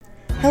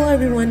Hello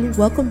everyone,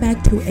 welcome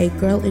back to A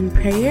Girl in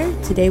Prayer.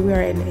 Today we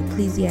are in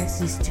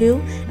Ecclesiastes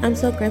 2. I'm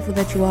so grateful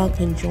that you all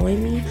can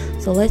join me.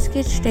 So let's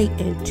get straight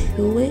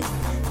into it.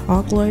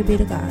 All glory be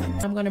to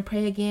God. I'm going to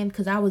pray again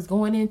because I was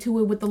going into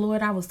it with the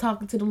Lord. I was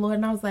talking to the Lord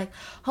and I was like,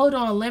 hold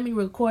on, let me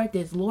record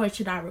this. Lord,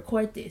 should I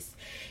record this?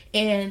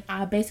 And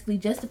I basically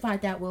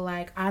justified that with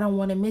I don't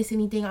want to miss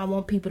anything. I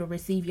want people to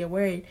receive your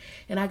word.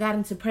 And I got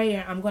into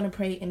prayer. I'm going to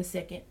pray in a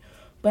second.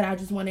 But I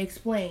just want to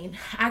explain.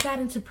 I got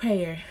into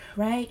prayer,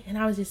 right? And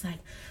I was just like,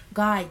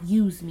 God,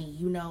 use me,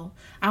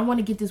 I want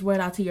to get this word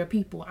out to your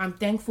people. I'm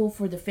thankful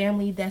for the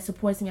family that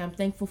supports me. I'm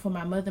thankful for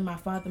my mother, my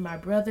father, my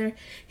brother.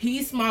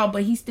 He's small,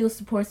 but he still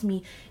supports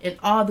me in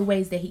all the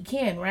ways that he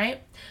can,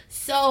 right?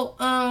 So,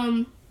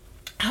 I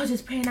was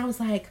just praying. I was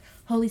like,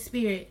 Holy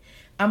Spirit,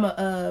 I'm going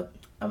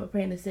to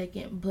pray in a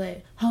second,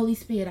 but Holy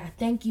Spirit, I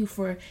thank you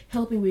for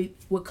helping me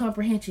with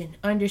comprehension,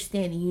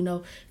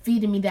 understanding,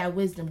 feeding me that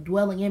wisdom,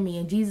 dwelling in me.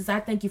 And Jesus,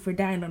 I thank you for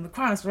dying on the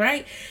cross,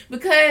 right?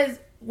 Because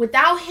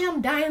without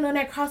him dying on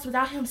that cross,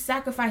 without him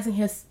sacrificing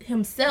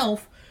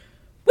himself,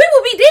 we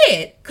will be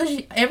dead.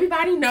 Because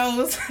everybody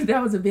knows,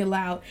 that was a bit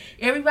loud.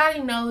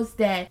 Everybody knows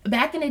that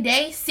back in the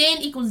day, sin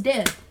equals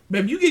death.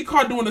 Baby, you get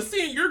caught doing a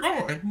sin, you're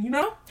gone,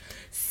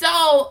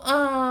 So,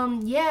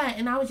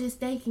 and I was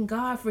just thanking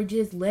God for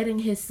just letting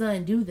his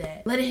son do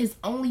that. Letting his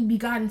only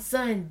begotten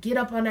son get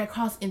up on that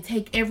cross and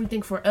take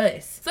everything for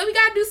us. So we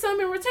got to do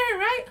something in return,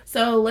 right?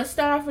 So let's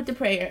start off with the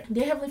prayer.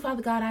 Dear Heavenly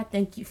Father God, I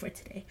thank you for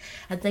today.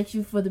 I thank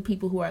you for the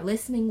people who are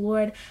listening,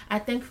 Lord.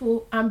 I'm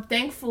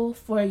thankful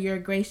for your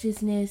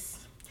graciousness.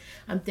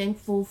 I'm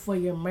thankful for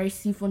your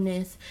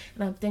mercifulness,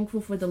 and I'm thankful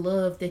for the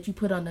love that you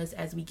put on us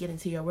as we get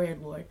into your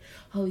word, Lord.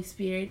 Holy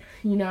Spirit,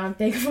 I'm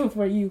thankful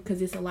for you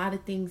because it's a lot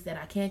of things that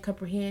I can't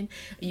comprehend.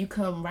 You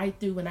come right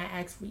through when I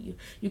ask for you.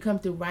 You come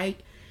right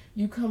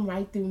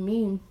through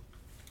me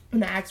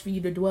when I ask for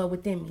you to dwell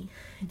within me.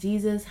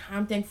 Jesus,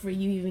 I'm thankful for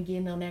you even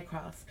getting on that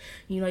cross.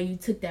 You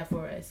took that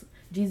for us.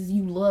 Jesus,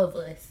 you love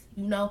us,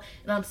 and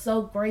I'm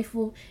so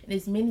grateful. And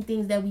there's many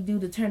things that we do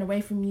to turn away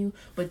from you,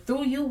 but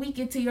through you, we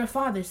get to your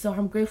Father. So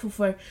I'm grateful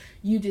for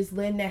you just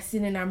letting that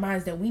sit in our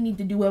minds that we need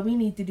to do what we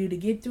need to do to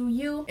get through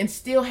you and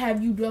still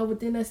have you dwell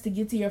within us to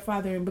get to your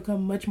Father and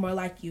become much more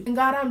like you. And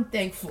God, I'm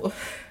thankful.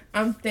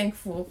 I'm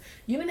thankful.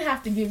 You didn't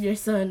have to give your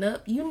son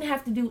up. You didn't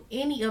have to do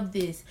any of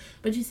this.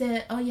 But you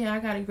said, oh yeah, I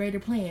got a greater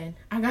plan.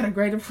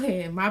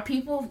 My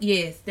people,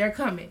 yes, they're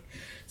coming.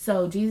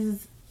 So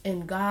Jesus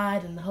and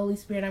God and the Holy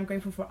Spirit, I'm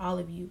grateful for all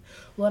of you.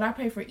 Lord, I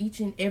pray for each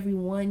and every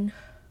one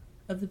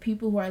of the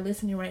people who are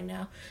listening right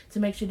now to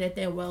make sure that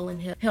they're well in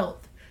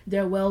health.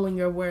 They're well in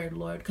your word,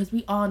 Lord, because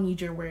we all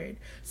need your word.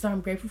 So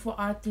I'm grateful for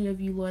all three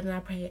of you, Lord, and I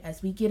pray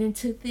as we get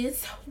into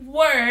this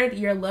word,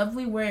 your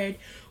lovely word,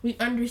 we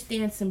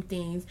understand some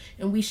things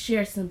and we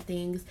share some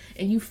things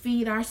and you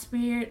feed our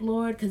spirit,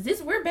 Lord,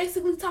 because we're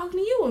basically talking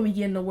to you when we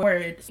get in the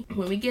word.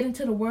 When we get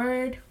into the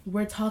word,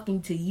 we're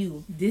talking to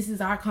you. This is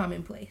our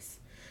commonplace.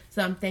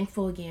 So I'm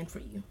thankful again for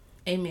you.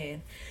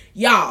 Amen.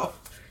 Y'all.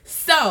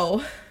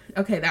 So,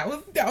 okay, that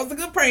was a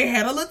good prayer.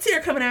 Had a little tear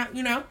coming out,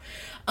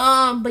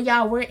 But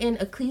y'all, we're in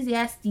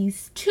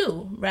Ecclesiastes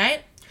 2,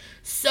 right?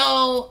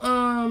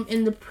 So,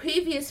 in the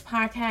previous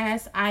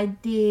podcast, I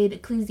did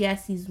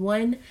Ecclesiastes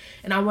 1,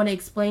 and I want to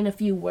explain a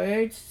few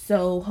words.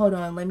 So, hold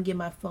on, let me get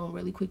my phone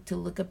really quick to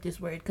look up this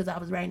word, because I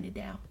was writing it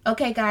down.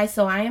 Okay, guys,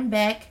 so I am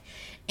back,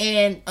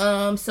 and,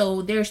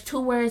 so there's two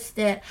words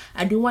that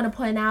I do want to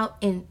point out,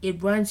 and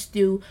it runs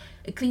through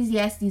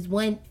Ecclesiastes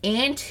 1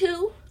 and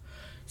 2.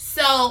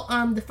 So,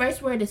 the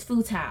first word is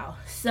futile.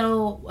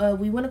 So,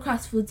 we went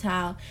across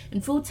futile,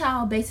 and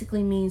futile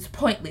basically means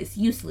pointless,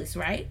 useless,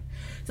 right?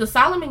 So,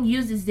 Solomon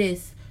uses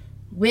this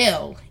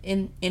well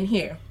in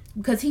here,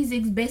 because he's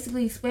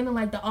basically explaining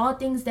all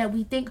things that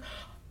we think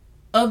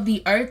of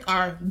the earth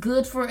are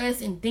good for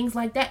us and things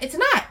like that. It's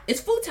not. It's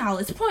futile.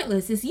 It's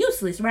pointless. It's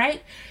useless,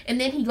 right?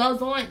 And then he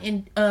goes on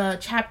in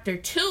chapter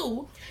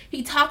 2.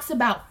 He talks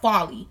about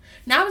folly.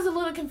 Now I was a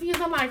little confused.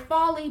 I'm like,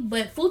 folly,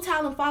 but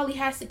futile and folly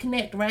has to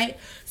connect, right?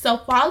 So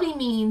folly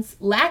means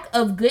lack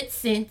of good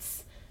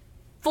sense,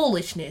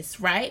 foolishness,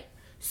 right?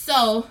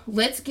 So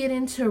let's get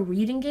into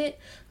reading it.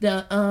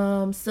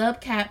 The sub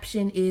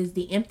caption is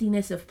the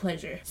emptiness of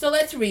pleasure. So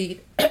let's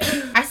read.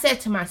 I said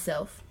to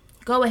myself,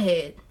 go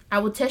ahead. I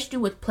will test you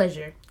with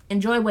pleasure.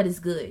 Enjoy what is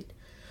good.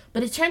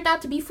 But it turned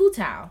out to be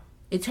futile.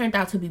 It turned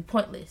out to be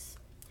pointless.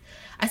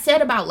 I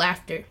said about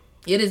laughter,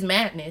 it is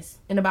madness.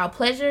 And about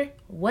pleasure,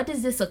 what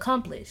does this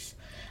accomplish?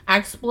 I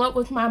explored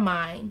with my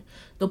mind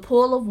the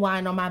pool of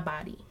wine on my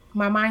body.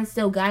 My mind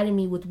still guided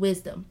me with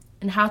wisdom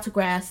and how to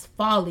grasp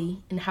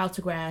folly and how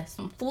to grasp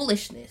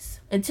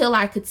foolishness until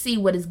I could see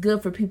what is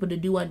good for people to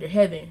do under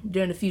heaven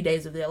during a few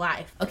days of their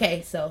life.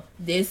 Okay, so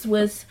this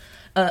was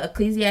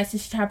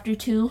Ecclesiastes chapter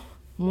 2.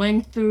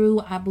 1 through,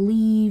 I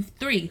believe,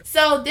 3.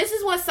 So this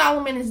is what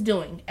Solomon is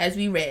doing, as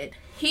we read.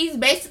 He's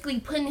basically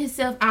putting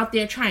himself out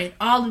there trying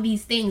all of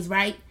these things,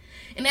 right?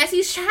 And as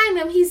he's trying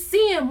them, he's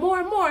seeing more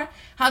and more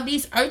how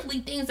these earthly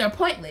things are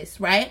pointless,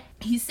 right?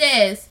 He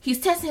says he's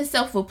testing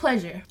himself for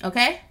pleasure,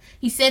 okay?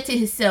 He said to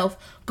himself,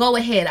 go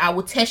ahead, I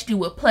will test you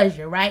with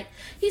pleasure, right?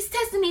 He's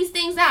testing these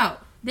things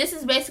out. This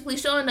is basically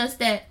showing us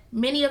that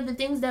many of the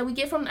things that we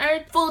get from the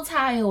earth,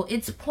 futile,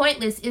 it's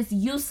pointless, it's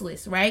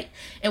useless, right?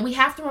 And we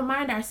have to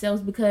remind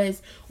ourselves,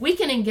 because we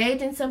can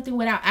engage in something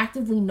without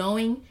actively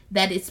knowing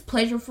that it's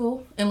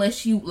pleasurable,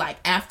 unless you, like,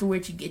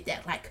 afterwards you get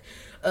that, like,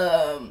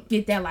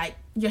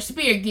 your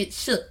spirit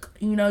gets shook,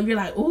 you know? You're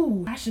like,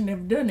 ooh, I should never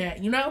done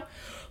that, you know?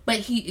 But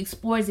he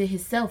explores it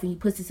himself, and he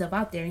puts himself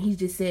out there, and he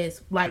just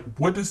says, like,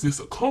 what does this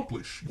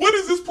accomplish? What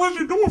is this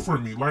pleasure doing for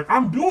me? Like,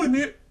 I'm doing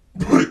it,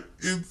 but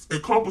it's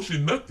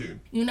accomplishing nothing.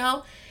 You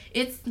know,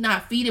 it's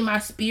not feeding my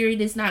spirit.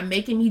 It's not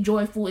making me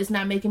joyful. It's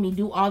not making me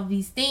do all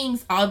these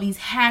things, all these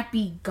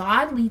happy,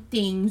 godly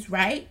things,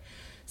 right?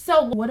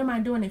 So what am I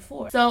doing it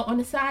for? So on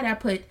the side, I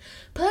put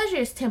pleasure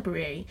is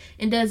temporary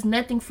and does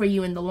nothing for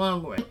you in the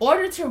long run. In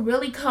order to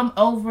really come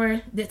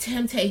over the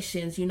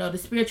temptations, you know, the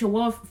spiritual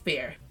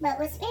warfare. But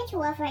with spiritual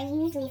warfare,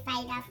 you usually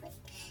fight it off with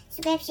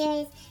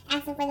scriptures,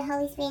 asking for the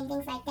Holy Spirit, and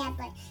things like that.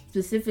 But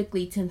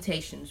specifically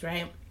temptations,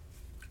 right?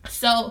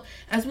 So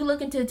as we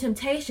look into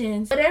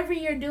temptations, whatever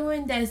you're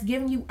doing that's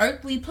giving you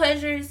earthly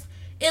pleasures,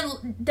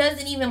 it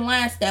doesn't even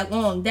last that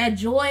long. That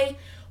joy,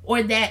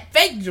 or that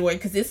fake joy,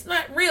 because it's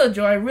not real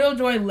joy. Real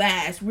joy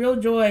lasts. Real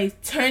joy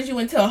turns you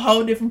into a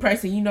whole different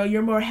person. You know,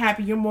 you're more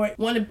happy. You're more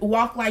want to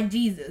walk like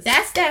Jesus.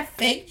 That's that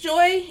fake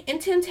joy in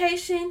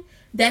temptation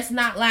that's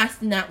not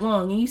lasting that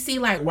long. And you see,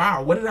 like,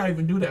 wow, what did I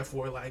even do that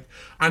for? Like,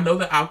 I know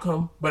the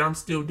outcome, but I'm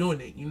still doing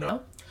it, you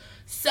know?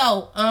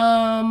 So,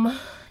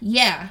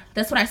 yeah,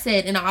 that's what I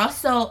said. And I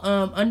also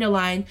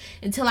underlined,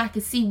 until I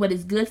could see what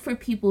is good for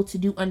people to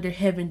do under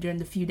heaven during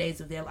the few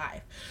days of their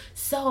life.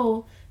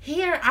 So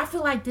here, I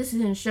feel like this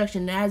is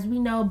instruction. As we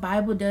know,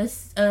 Bible does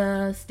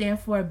stand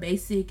for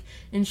basic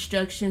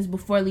instructions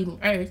before leaving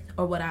earth,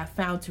 or what I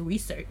found to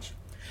research.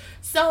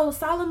 So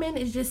Solomon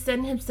is just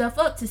setting himself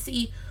up to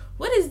see,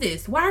 what is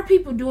this? Why are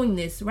people doing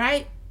this,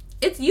 right?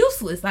 It's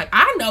useless. Like,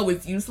 I know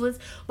it's useless,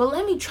 but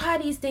let me try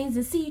these things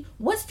and see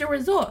what's the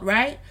result,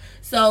 right?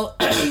 So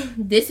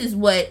this is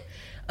what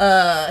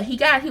he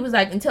got. He was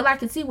like, until I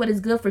can see what is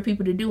good for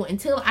people to do,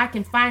 until I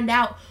can find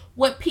out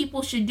what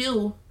people should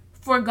do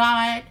for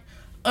God,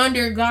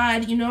 under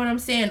God, you know what I'm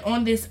saying,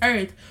 on this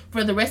earth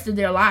for the rest of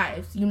their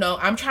lives. You know,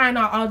 I'm trying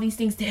out all these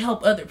things to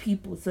help other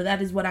people. So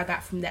that is what I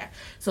got from that.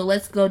 So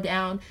let's go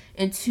down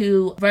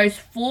into verse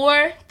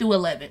 4 through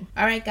 11.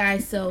 All right,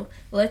 guys, so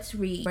let's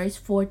read verse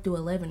 4 through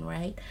 11,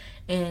 right?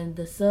 And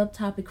the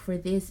subtopic for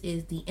this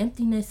is the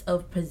emptiness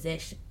of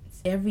possessions.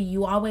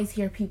 You always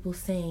hear people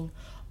saying,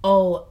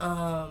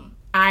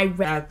 I'd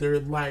rather,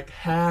 like,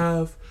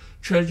 have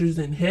treasures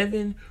in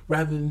heaven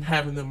rather than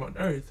having them on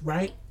earth,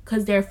 right?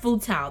 Because they're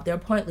futile. They're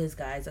pointless,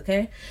 guys,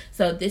 okay?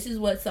 So this is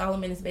what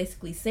Solomon is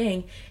basically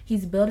saying.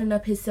 He's building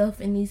up himself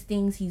in these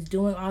things. He's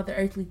doing all the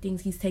earthly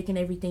things. He's taking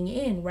everything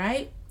in,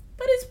 right?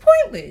 But it's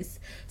pointless.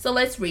 So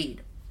let's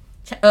read.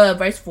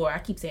 Verse 4. I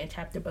keep saying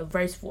chapter, but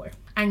verse 4.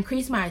 I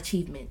increased my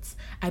achievements.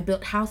 I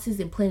built houses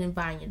and planted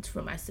vineyards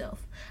for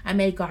myself. I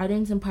made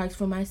gardens and parks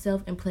for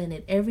myself and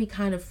planted every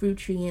kind of fruit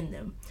tree in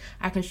them.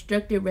 I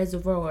constructed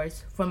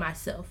reservoirs for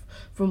myself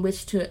from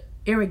which to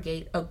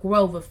irrigate a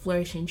grove of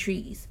flourishing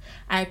trees.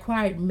 I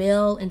acquired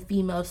male and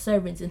female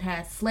servants and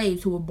had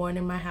slaves who were born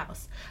in my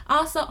house. I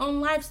also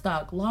owned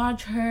livestock,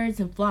 large herds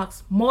and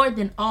flocks, more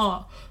than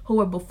all who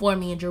were before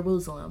me in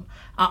Jerusalem.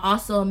 I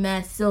also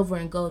amassed silver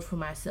and gold for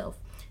myself,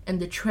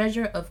 and the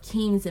treasure of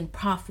kings and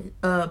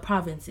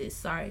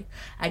provinces. I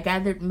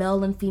gathered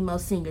male and female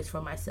singers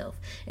for myself,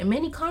 and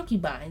many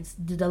concubines,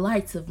 the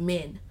delights of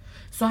men.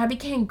 So I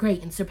became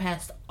great and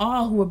surpassed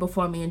all who were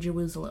before me in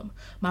Jerusalem.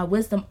 My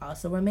wisdom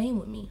also remained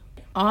with me.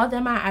 All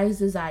that my eyes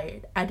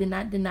desired, I did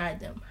not deny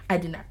them. I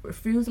did not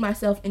refuse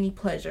myself any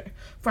pleasure,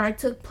 for I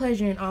took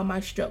pleasure in all my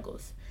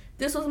struggles.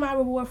 This was my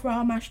reward for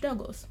all my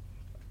struggles.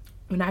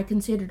 When I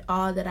considered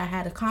all that I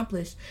had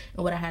accomplished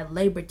and what I had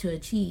labored to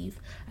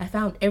achieve, I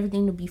found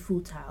everything to be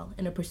futile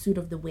in a pursuit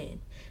of the wind.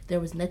 There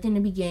was nothing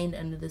to be gained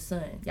under the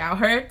sun. Y'all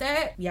heard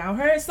that? Y'all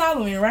heard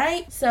Solomon,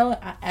 right? So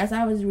as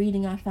I was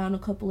reading, I found a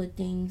couple of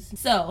things.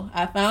 So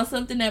I found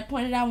something that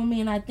pointed out with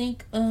me, and I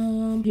think,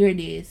 here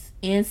it is.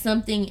 And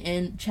something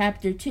in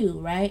chapter 2,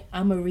 right?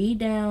 I'm going to read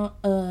down,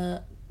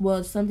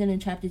 something in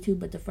chapter 2,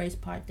 but the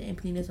first part, the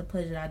emptiness of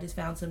pleasure, I just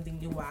found something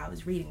new while I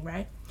was reading,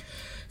 right?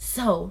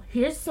 So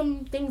here's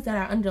some things that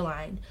I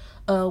underlined.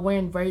 We're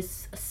in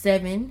verse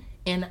 7,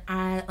 and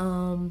I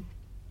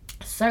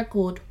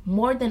circled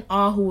more than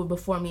all who were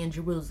before me in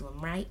Jerusalem,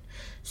 right?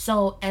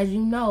 So as you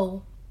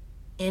know,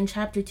 in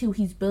chapter 2,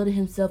 he's building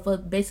himself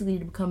up basically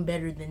to become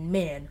better than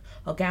man.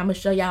 Okay, I'm gonna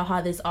show y'all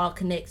how this all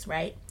connects,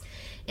 right?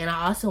 And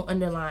I also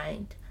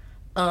underlined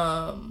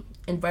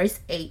in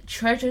verse 8,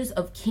 treasures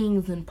of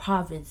kings and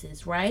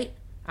provinces, right?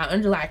 I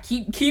underline,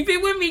 keep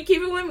it with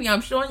me.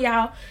 I'm showing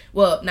y'all,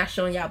 well, not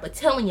showing y'all, but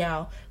telling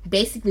y'all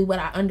basically what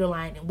I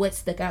underlined and what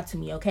stuck out to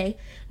me, okay?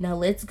 Now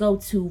let's go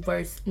to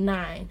verse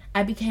 9.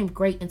 I became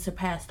great and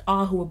surpassed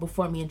all who were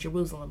before me in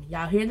Jerusalem.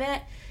 Y'all hear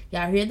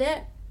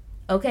that?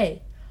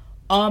 Okay.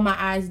 all my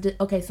eyes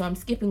okay, so I'm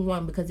skipping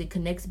one because it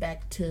connects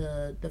back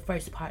to the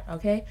first part.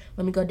 Okay,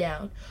 let me go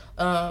down.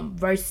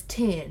 Verse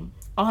 10,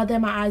 all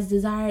that my eyes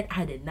desired,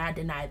 I did not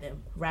deny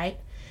them. Right,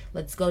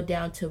 let's go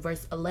down to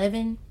verse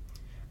 11.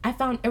 I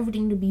found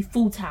everything to be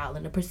futile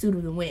in the pursuit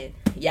of the wind.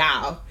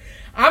 Y'all,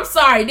 I'm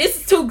sorry,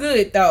 this is too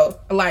good though.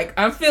 Like,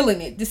 I'm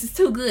feeling it. This is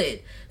too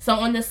good. So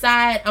on the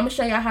side, I'm gonna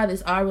show y'all how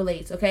this all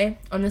relates. Okay,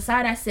 on the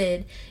side I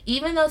said,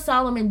 even though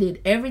Solomon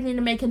did everything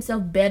to make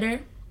himself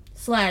better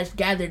 /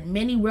 gathered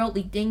many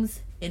worldly things,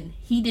 and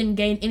he didn't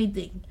gain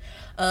anything.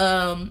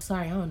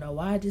 Sorry, I don't know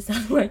why I just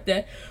sounded like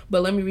that,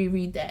 but let me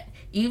reread that.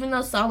 Even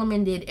though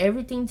Solomon did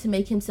everything to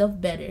make himself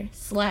better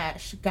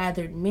 /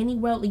 gathered many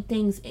worldly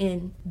things,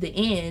 in the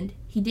end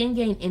he didn't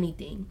gain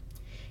anything,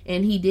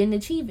 and he didn't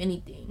achieve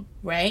anything,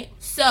 right?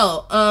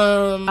 So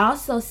I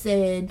also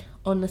said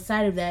on the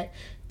side of that,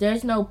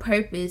 there's no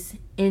purpose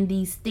in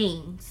these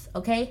things,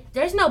 okay?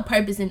 There's no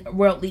purpose in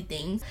worldly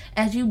things.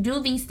 As you do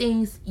these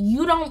things,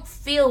 you don't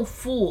feel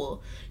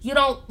full. You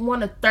don't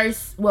want to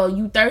thirst. Well,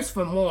 you thirst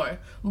for more.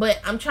 But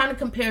I'm trying to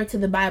compare it to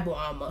the Bible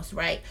almost,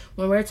 right?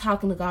 When we're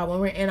talking to God, when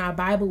we're in our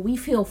Bible, we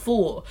feel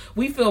full.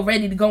 We feel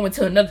ready to go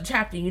into another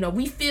chapter. You know,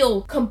 we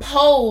feel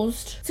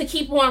composed to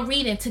keep on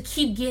reading, to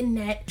keep getting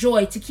that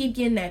joy, to keep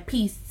getting that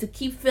peace, to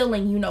keep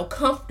feeling, you know,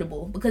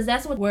 comfortable. Because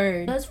that's what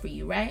word does for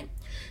you, right?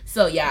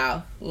 So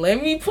y'all,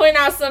 let me point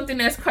out something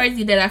that's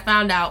crazy that I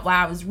found out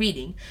while I was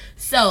reading.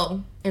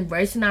 So in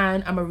verse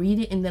 9, I'm gonna read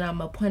it and then I'm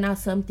gonna point out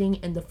something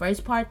in the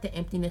first part, the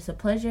emptiness of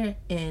pleasure,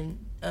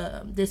 and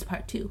this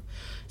part too.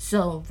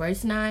 So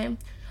verse 9,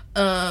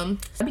 I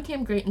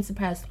became great and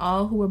surpassed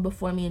all who were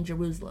before me in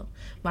Jerusalem.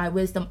 My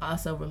wisdom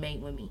also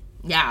remained with me.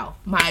 Y'all,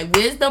 my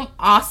wisdom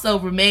also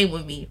remained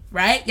with me,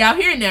 right? Y'all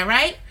hearing that,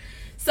 right?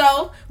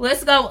 So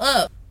let's go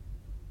up.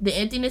 The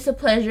emptiness of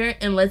pleasure,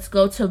 and let's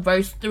go to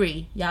verse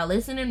 3. Y'all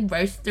listen in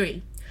verse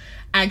 3.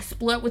 I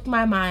explored with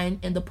my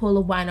mind in the pool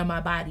of wine on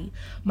my body.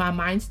 My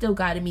mind still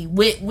guided me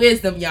with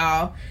wisdom,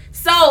 y'all.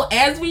 So,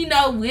 as we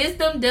know,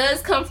 wisdom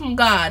does come from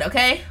God,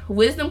 okay?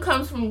 Wisdom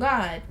comes from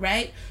God,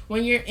 right?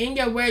 When you're in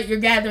your word, you're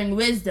gathering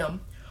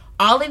wisdom.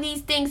 All of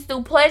these things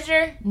through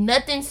pleasure,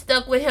 nothing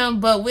stuck with him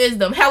but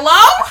wisdom.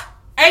 Hello?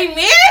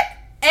 Amen?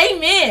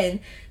 Amen.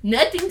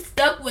 Nothing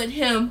stuck with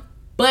him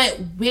but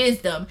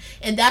wisdom,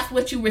 and that's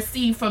what you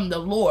receive from the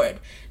Lord.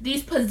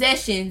 These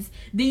possessions,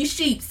 these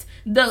sheep,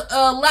 the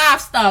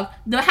livestock,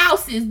 the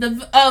houses, the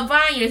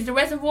vineyards, the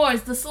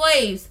reservoirs, the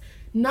slaves,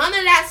 none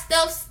of that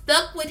stuff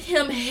stuck with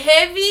him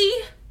heavy,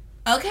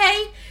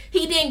 okay?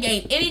 He didn't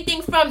gain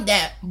anything from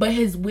that, but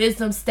his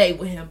wisdom stayed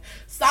with him.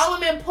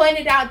 Solomon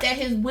pointed out that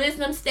his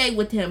wisdom stayed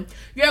with him.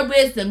 Your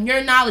wisdom,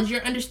 your knowledge,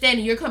 your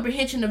understanding, your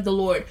comprehension of the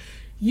Lord,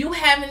 you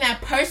having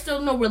that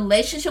personal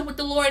relationship with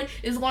the Lord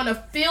is going to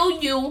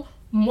fill you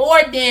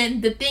more than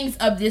the things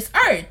of this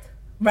earth,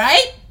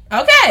 right?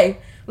 Okay,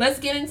 let's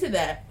get into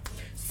that.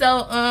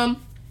 So, I'm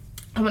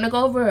gonna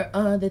go over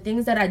the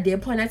things that I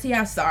did point out to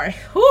y'all. Sorry,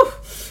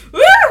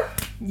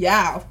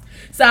 y'all.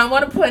 So I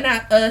want to point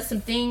out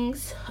some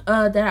things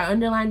that I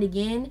underlined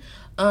again.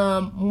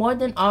 More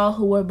than all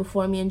who were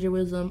before me in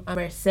Jerusalem.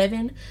 Verse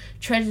 7,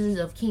 treasures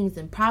of kings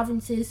and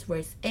provinces.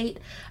 Verse 8,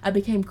 I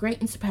became great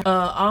and surpassed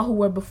all who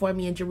were before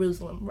me in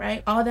Jerusalem,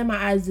 right? All that my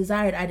eyes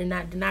desired, I did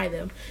not deny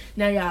them.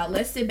 Now, y'all,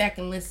 let's sit back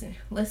and listen.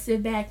 Let's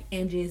sit back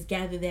and just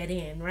gather that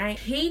in, right?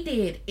 He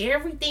did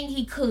everything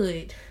he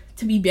could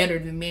to be better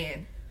than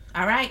man.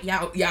 All right,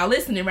 y'all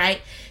listening,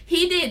 right?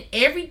 He did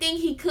everything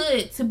he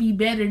could to be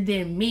better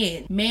than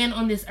man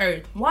on this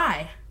earth.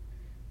 Why?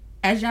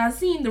 As y'all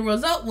seen, the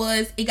result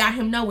was it got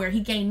him nowhere. He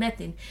gained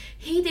nothing.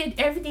 He did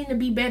everything to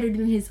be better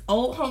than his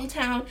old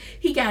hometown.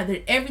 He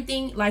gathered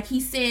everything, like he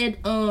said.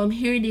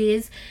 Here it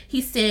is.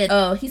 He said,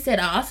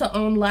 I also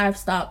own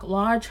livestock,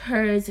 large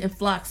herds and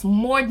flocks,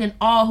 more than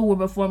all who were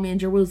before me in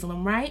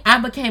Jerusalem. Right? I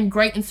became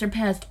great and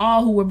surpassed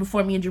all who were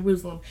before me in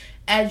Jerusalem.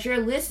 As you're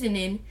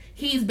listening,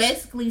 he's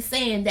basically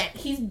saying that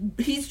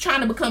he's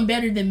trying to become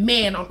better than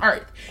man on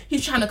earth.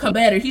 He's trying to come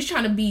better. He's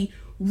trying to be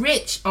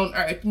rich on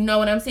earth. You know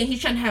what I'm saying? He's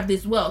trying to have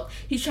this wealth.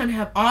 He's trying to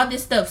have all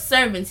this stuff,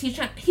 servants. He's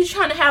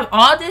trying to have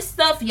all this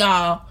stuff,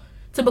 y'all,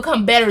 to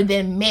become better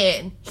than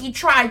man. He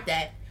tried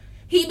that.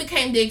 He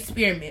became the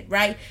experiment,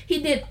 right? He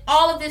did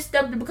all of this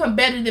stuff to become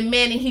better than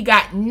man, and he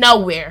got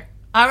nowhere.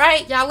 All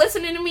right, y'all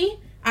listening to me?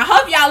 I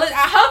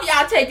hope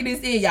y'all taking this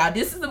in, y'all.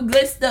 This is some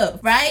good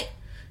stuff, right?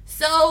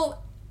 So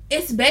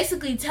it's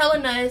basically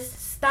telling us,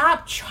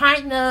 stop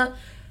trying to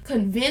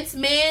convince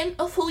man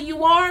of who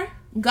you are.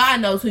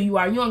 God knows who you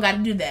are. You don't got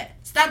to do that.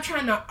 Stop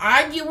trying to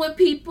argue with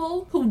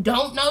people who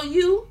don't know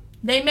you.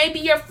 They may be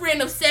your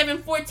friend of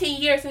 14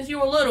 years since you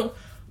were little.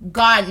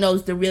 God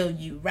knows the real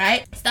you,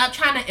 right? Stop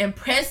trying to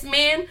impress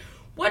man.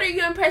 What are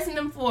you impressing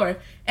them for?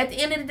 At the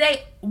end of the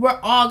day, we're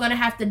all going to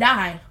have to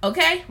die,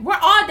 okay? We're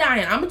all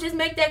dying. I'm going to just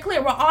make that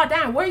clear. We're all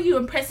dying. What are you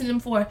impressing them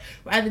for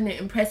rather than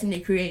impressing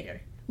the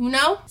creator? You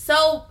know?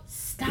 So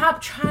stop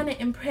Stop trying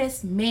to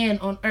impress man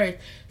on earth.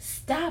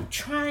 Stop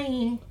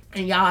trying.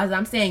 And y'all, as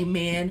I'm saying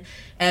man,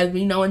 as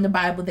we know in the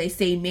Bible, they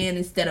say man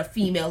instead of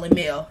female and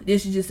male.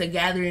 This is just a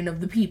gathering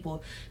of the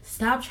people.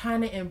 Stop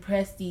trying to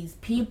impress these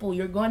people.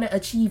 You're going to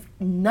achieve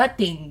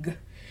nothing.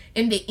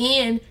 In the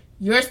end,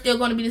 you're still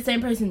going to be the same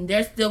person.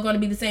 They're still going to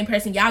be the same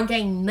person. Y'all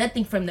gain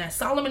nothing from that.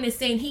 Solomon is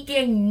saying he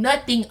gained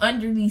nothing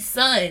under the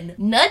sun.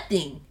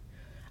 Nothing.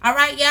 All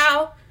right,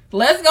 y'all.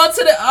 Let's go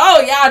to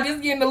y'all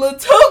just getting a little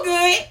too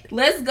good.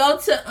 Let's go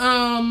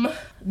to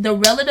the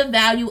relative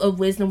value of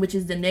wisdom, which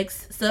is the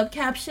next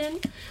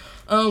subcaption.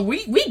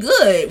 We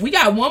good. We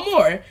got one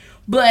more.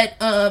 But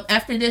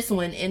after this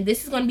one, and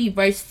this is going to be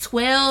verse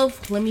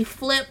 12. Let me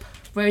flip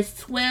verse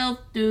 12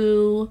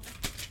 through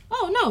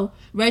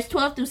verse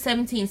 12 through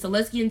 17. So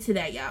let's get into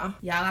that, y'all.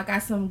 Y'all, I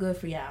got something good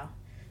for y'all.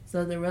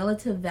 So the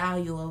relative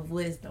value of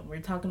wisdom. We're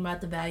talking about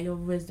the value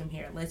of wisdom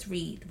here. Let's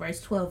read verse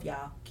 12,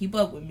 y'all. Keep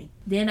up with me.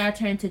 Then I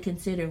turn to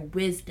consider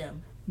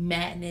wisdom,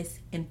 madness,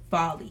 and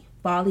folly.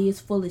 Folly is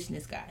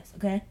foolishness, guys,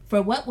 okay?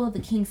 For what will the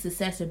king's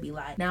successor be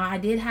like? Now, I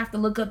did have to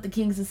look up the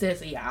king's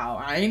successor, y'all.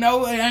 I ain't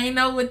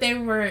know what they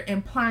were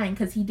implying,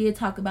 because he did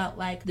talk about,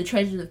 like, the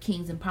treasures of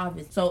kings and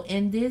prophets. So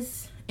in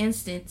this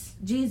instance,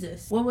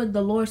 Jesus. What would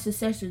the Lord's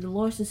successor? The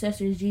Lord's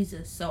successor is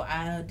Jesus. So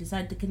I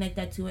decided to connect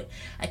that to it.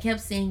 I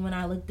kept seeing, when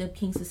I looked up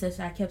king's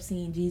successor, I kept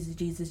seeing Jesus.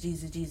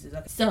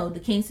 Okay. So the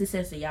king's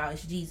successor, y'all,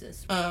 is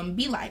Jesus.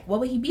 Be like.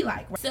 What would he be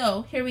like?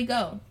 So here we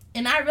go.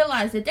 And I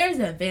realized that there's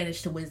an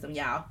advantage to wisdom,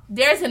 y'all.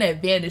 There's an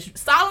advantage.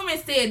 Solomon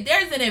said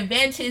there's an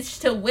advantage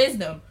to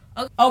wisdom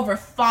over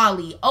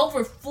folly,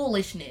 over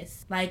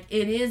foolishness. Like,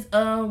 it is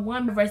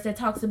one verse that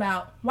talks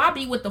about, why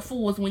be with the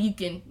fools when you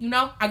can,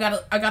 I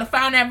gotta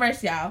find that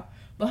verse, y'all.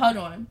 But hold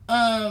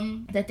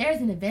on. That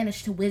there's an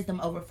advantage to wisdom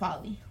over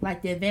folly.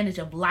 Like the advantage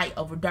of light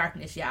over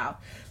darkness, y'all.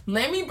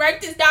 Let me break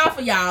this down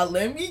for y'all.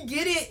 Let me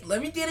get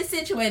it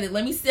situated.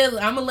 Let me settle.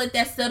 I'm gonna let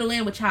that settle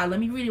in with y'all. Let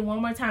me read it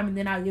one more time and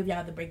then I'll give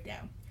y'all the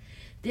breakdown.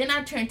 Then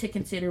I turn to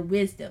consider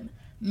wisdom,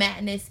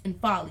 madness, and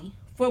folly.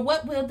 For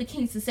what will the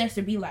king's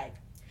successor be like?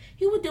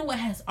 He will do what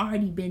has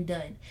already been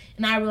done.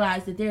 And I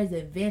realize that there is an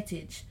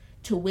advantage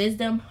to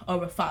wisdom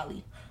over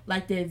folly.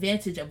 Like the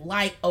advantage of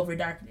light over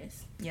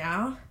darkness.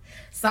 Y'all.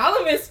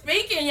 Solomon's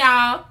speaking,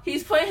 y'all.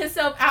 He's putting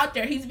himself out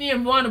there. He's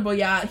being vulnerable,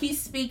 y'all.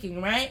 He's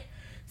speaking, right?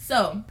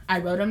 So, I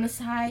wrote on the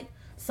side,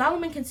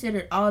 Solomon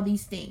considered all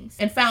these things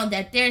and found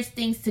that there's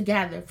things to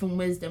gather from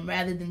wisdom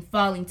rather than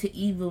falling to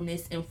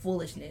evilness and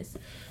foolishness.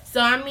 So,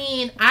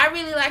 I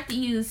really like to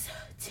use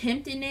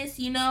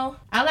temptedness,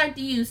 I like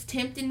to use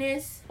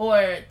temptedness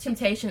or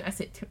temptation. I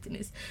said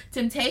temptedness.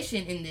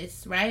 Temptation in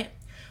this, right?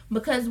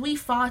 Because we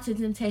fall to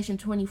temptation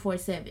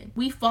 24/7.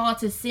 We fall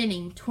to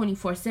sinning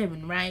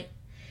 24/7, right?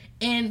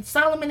 And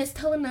Solomon is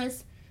telling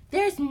us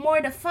there's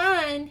more to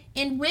find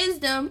in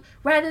wisdom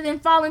rather than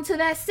falling to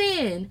that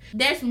sin.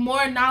 There's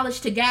more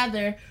knowledge to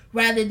gather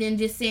rather than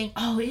just saying,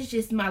 oh, it's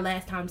just my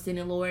last time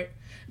sinning, Lord.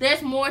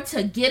 There's more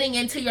to getting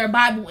into your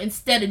Bible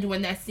instead of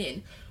doing that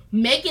sin.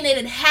 Making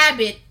it a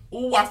habit.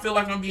 Oh, I feel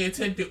like I'm being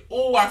tempted.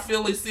 Oh, I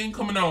feel this sin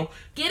coming on.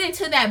 Get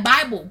into that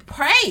Bible.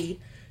 Pray.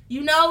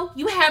 You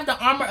have the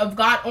armor of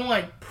God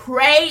on.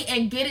 Pray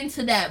and get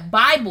into that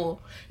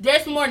Bible.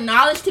 There's more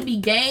knowledge to be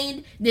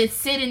gained than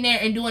sitting there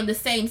and doing the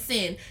same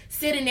sin.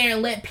 Sitting there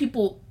and let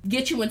people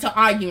get you into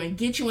arguing,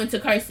 get you into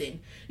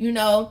cursing.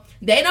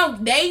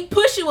 They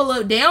push you a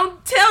little. They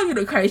don't tell you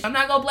to curse. I'm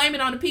not going to blame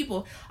it on the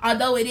people,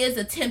 although it is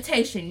a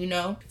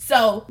temptation,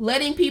 So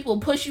letting people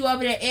push you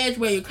over the edge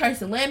where you're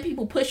cursing. Letting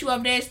people push you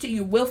over the edge till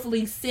you're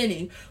willfully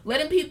sinning.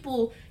 Letting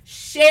people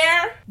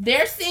share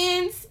their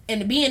sins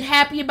and being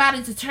happy about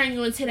it to turn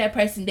you into that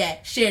person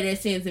that share their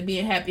sins and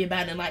being happy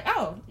about it. And like,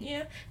 oh,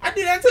 yeah, I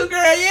did that too,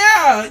 girl.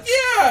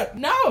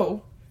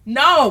 Yeah.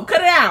 No,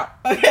 cut it out.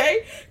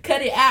 Okay?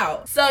 Cut it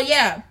out. So,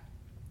 yeah,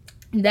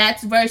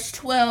 that's verse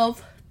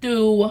 12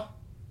 through,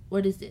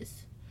 what is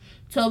this?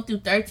 12 through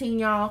 13,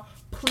 y'all.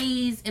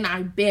 Please, and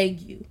I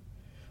beg you,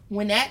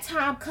 when that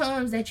time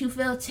comes that you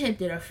feel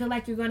tempted or feel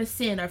like you're going to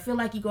sin or feel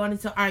like you're going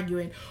into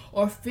arguing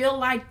or feel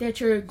like that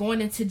you're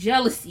going into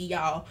jealousy,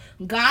 y'all,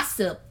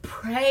 gossip,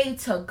 pray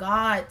to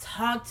God,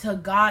 talk to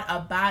God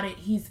about it.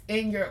 He's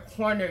in your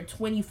corner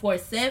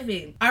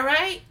 24/7. All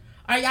right?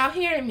 Are y'all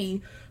hearing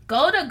me?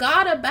 Go to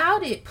God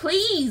about it.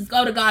 Please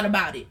go to God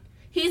about it.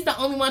 He's the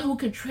only one who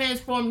can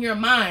transform your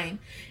mind.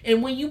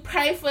 And when you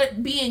pray for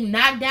being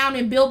knocked down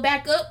and built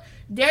back up,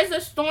 there's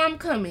a storm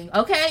coming,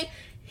 okay?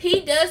 He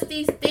does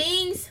these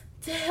things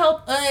to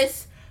help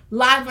us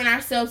liven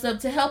ourselves up,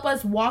 to help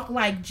us walk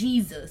like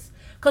Jesus.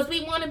 Because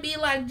we want to be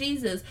like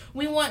Jesus.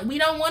 We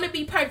don't want to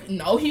be perfect.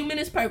 No human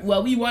is perfect.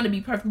 Well, we want to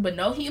be perfect, but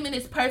no human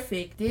is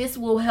perfect. This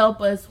will help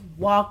us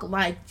walk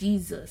like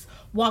Jesus.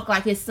 Walk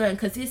like his son.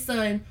 Because his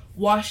son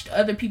washed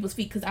other people's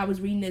feet. Because I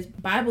was reading this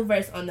Bible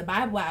verse on the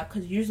Bible app.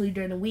 Because usually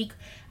during the week,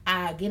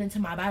 I get into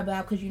my Bible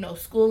app. Because,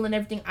 school and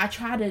everything. I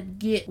try to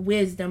get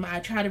wisdom.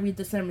 I try to read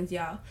the sermons,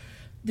 y'all,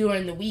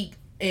 during the week.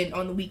 And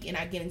on the weekend,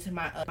 I get into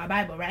my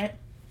Bible, right?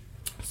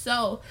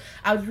 So,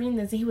 I was reading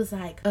this, and he was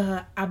like,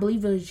 I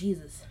believe it was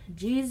Jesus.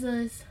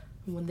 Jesus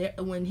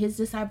when his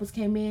disciples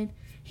came in,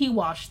 he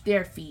washed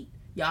their feet.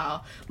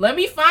 Y'all, let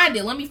me find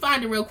it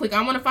real quick.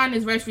 I want to find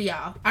this verse for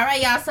y'all. All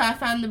right, y'all, so I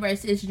found the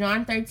verse. It's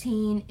John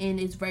 13 and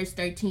it's verse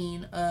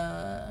 13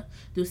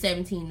 through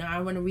 17. Now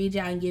I want to read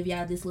y'all and give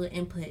y'all this little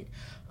input.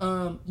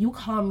 You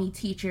call me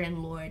teacher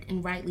and Lord,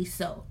 and rightly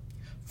so,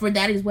 for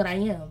that is what I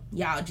am.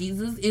 Y'all,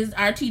 Jesus is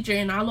our teacher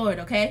and our Lord,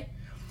 okay?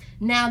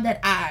 Now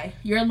that I,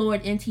 your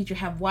Lord and teacher,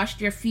 have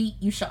washed your feet,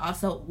 you shall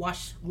also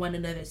wash one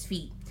another's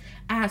feet.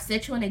 I have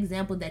set you an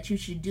example that you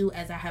should do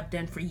as I have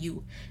done for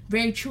you.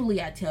 Very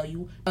truly I tell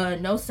you,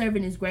 no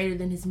servant is greater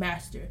than his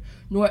master,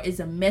 nor is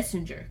a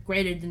messenger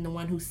greater than the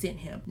one who sent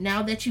him.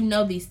 Now that you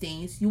know these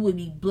things, you will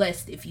be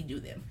blessed if you do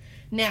them.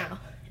 Now,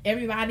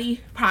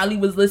 everybody probably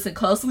was listening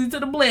closely to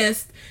the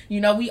blessed.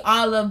 You know, we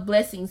all love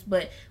blessings,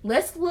 but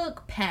let's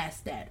look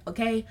past that,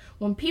 okay?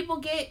 When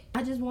people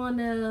I just want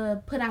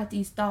to put out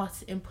these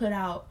thoughts and put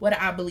out what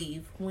I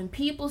believe. When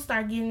people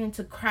start getting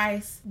into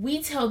Christ,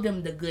 we tell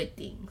them the good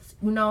things.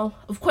 You know,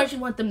 of course you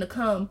want them to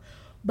come,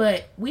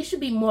 but we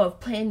should be more of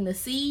planting the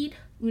seed.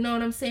 You know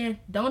what I'm saying?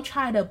 Don't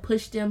try to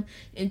push them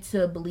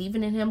into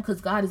believing in him, because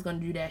God is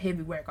going to do that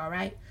heavy work, all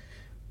right?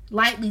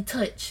 Lightly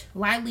touch,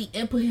 lightly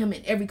input him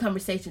in every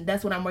conversation.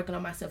 That's what I'm working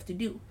on myself to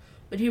do.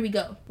 But here we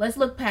go. Let's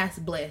look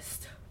past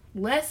blessed.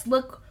 Let's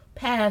look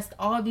past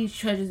all these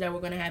treasures that we're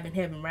going to have in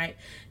heaven, right?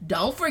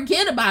 Don't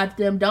forget about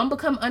them. Don't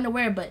become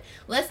unaware. But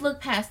let's look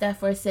past that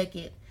for a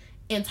second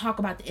and talk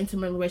about the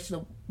intimate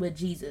relationship with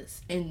Jesus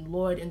and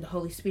Lord and the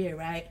Holy Spirit,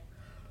 right?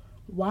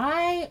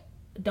 Why?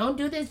 Don't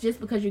do this just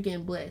because you're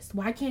getting blessed.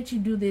 Why can't you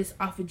do this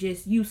off of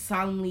just you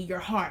solemnly, your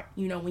heart?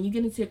 You know, when you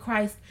get into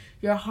Christ,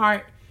 your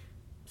heart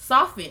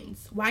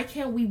softens. Why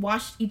can't we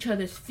wash each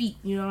other's feet?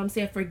 You know what I'm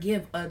saying?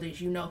 Forgive others,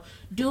 you know.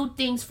 Do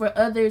things for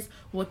others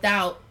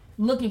without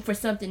looking for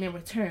something in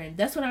return.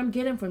 That's what I'm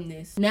getting from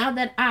this. Now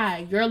that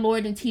I, your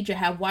Lord and teacher,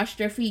 have washed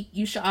your feet,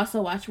 you should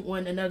also wash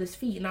one another's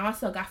feet. And I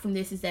also got from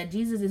this is that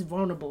Jesus is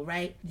vulnerable,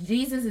 right?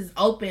 Jesus is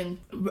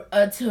open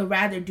to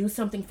rather do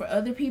something for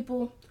other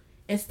people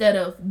instead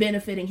of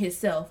benefiting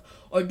himself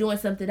or doing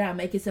something that will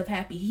make himself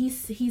happy. He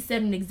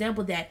set an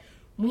example that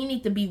we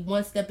need to be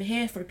one step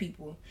ahead for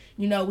people.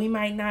 You know, we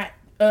might not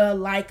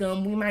like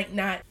them. We might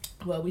not,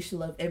 well, we should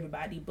love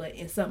everybody. But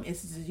in some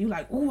instances, you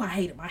like, oh, I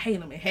hate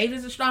them. And hate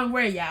is a strong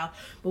word, y'all.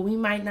 But we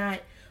might not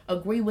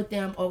agree with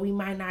them, or we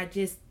might not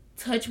just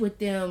touch with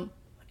them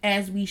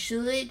as we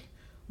should.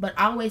 But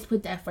always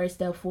put that first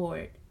step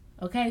forward.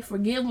 Okay?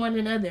 Forgive one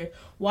another.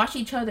 Wash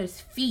each other's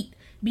feet.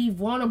 Be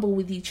vulnerable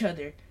with each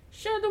other.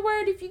 Share the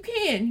word if you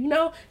can, you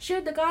know, share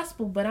the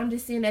gospel. But I'm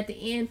just saying at the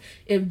end,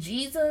 if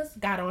Jesus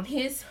got on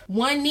his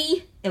one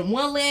knee and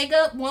one leg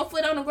up, one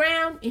foot on the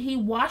ground, and he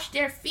washed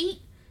their feet,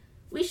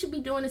 we should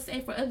be doing the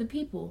same for other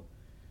people.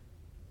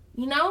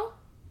 You know?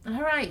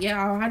 All right,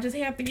 y'all. I just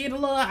have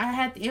to I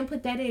had to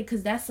input that in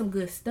because that's some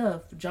good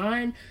stuff.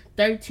 John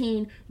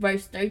 13,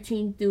 verse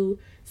 13 through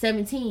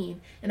 17.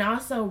 And I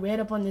also read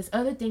up on this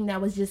other thing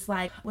that was just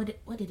like, what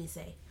did it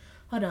say?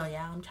 Hold on,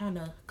 y'all. I'm trying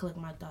to collect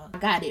my thoughts. I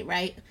got it,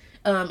 right?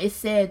 It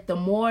said the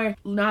more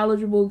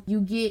knowledgeable you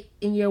get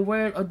in your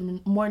word, or the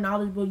more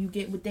knowledgeable you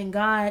get within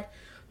God,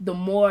 the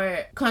more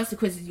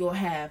consequences you'll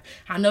have.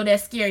 I know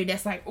that's scary.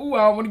 That's like, oh,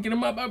 I don't want to get in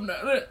my Bible.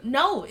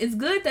 No, it's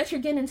good that you're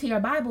getting into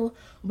your Bible,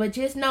 but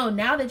just know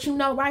now that you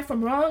know right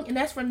from wrong, and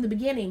that's from the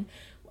beginning.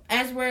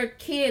 As we're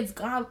kids,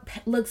 God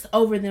looks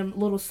over them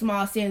little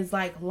small sins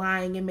like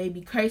lying and maybe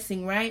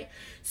cursing, right?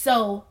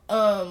 So,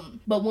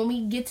 but when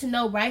we get to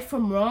know right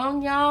from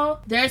wrong, y'all,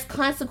 there's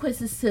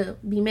consequences to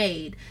be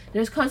made.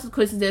 There's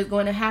consequences that's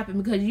going to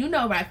happen because you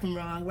know right from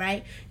wrong,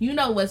 right? You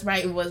know what's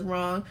right and what's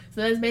wrong.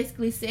 So that's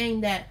basically saying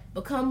that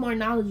become more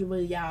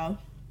knowledgeable, y'all.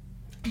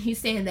 He's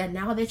saying that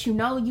now that you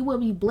know, you will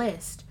be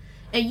blessed.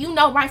 And you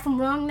know right from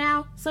wrong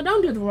now, so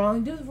don't do the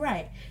wrong, do the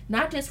right.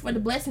 Not just for the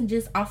blessing,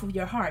 just off of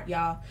your heart,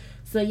 y'all.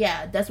 So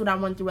yeah, that's what I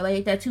wanted to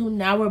relate that to.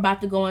 Now we're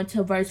about to go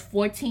into verse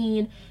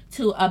 14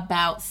 to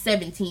about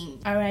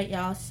 17. All right,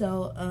 y'all.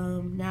 So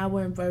now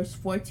we're in verse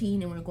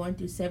 14 and we're going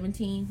through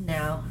 17.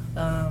 Now,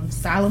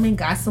 Solomon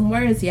got some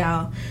words,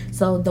 y'all.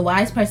 So the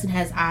wise person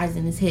has eyes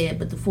in his head,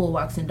 but the fool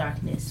walks in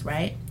darkness,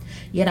 right?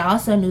 Yet I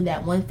also knew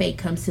that one fate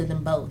comes to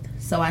them both.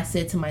 So I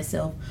said to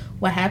myself,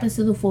 what happens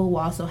to the fool will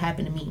also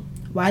happen to me.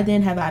 Why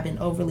then have I been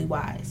overly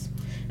wise?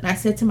 And I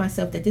said to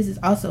myself that this is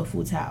also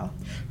futile.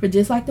 For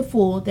just like the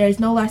fool, there is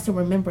no lasting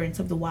remembrance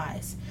of the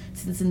wise,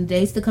 since in the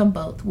days to come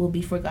both will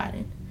be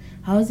forgotten.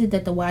 How is it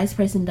that the wise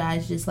person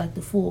dies just like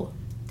the fool?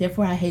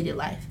 Therefore I hated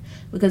life,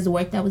 because the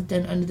work that was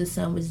done under the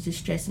sun was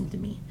distressing to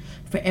me.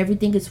 For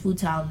everything is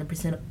futile in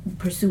the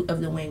pursuit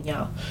of the wind,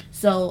 y'all.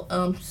 So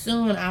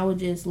soon I will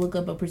just look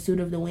up a pursuit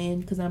of the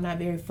wind, because I'm not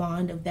very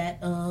fond of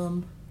that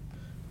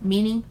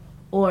meaning.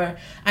 Or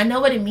I know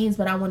what it means,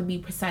 but I want to be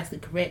precisely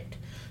correct.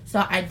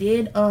 So I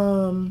did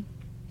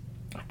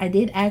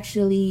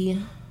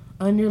actually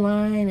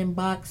underline and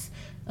box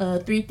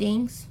 3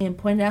 things and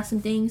pointed out some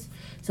things.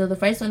 So the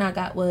first one I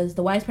got was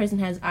the wise person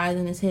has eyes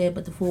in his head,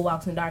 but the fool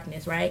walks in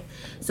darkness, right?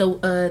 So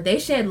they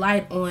shed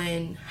light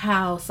on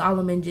how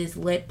Solomon just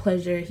let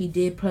pleasure. He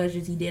did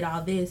pleasures, he did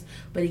all this,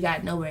 but he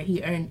got nowhere.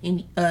 He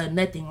earned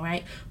nothing,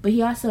 right? But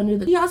he also knew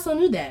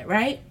that,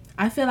 right?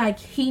 I feel like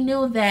he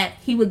knew that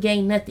he would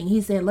gain nothing. He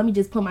said, let me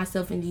just put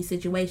myself in these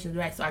situations,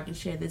 right, so I can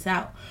share this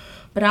out.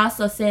 But I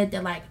also said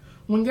that, like,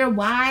 when you're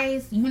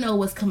wise, you know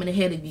what's coming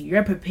ahead of you.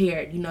 You're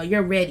prepared,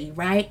 you're ready,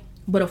 right?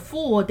 But a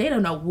fool, they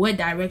don't know what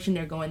direction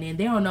they're going in.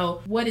 They don't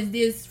know what is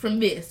this from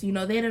this. They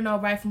don't know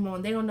right from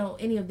wrong. They don't know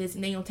any of this,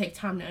 and they don't take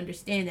time to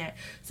understand that.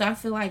 So I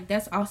feel like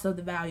that's also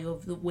the value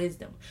of the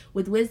wisdom.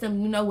 With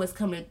wisdom, you know what's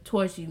coming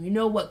towards you. You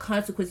know what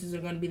consequences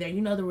are going to be there.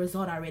 You know the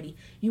result already.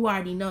 You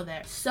already know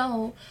that.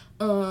 So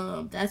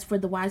that's for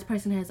the wise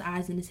person has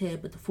eyes in his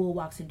head, but the fool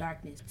walks in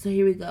darkness. So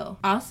here we go.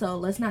 Also,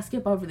 let's not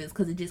skip over this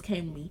because it just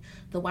came to me.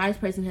 The wise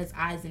person has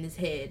eyes in his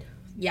head.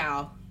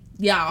 Y'all,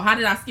 how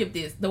did I skip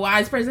this? The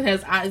wise person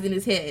has eyes in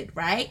his head,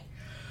 right?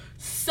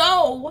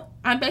 So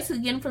I'm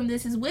basically getting from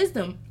this is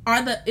wisdom.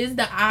 Is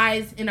the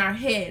eyes in our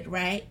head,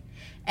 right?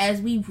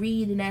 As we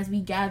read and as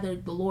we gather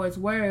the Lord's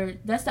word,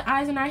 that's the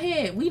eyes in our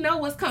head. We know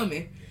what's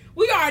coming.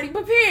 We already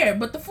prepared.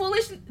 But the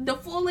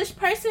foolish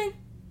person,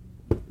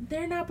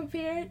 they're not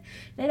prepared.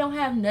 They don't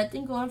have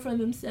nothing going for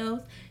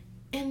themselves,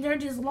 and they're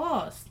just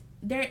lost.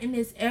 They're in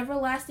this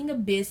everlasting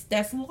abyss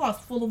that's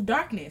lost, full of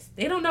darkness.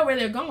 They don't know where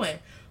they're going.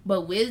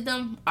 But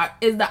wisdom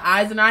is the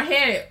eyes in our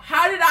head.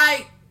 How did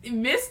I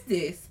miss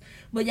this?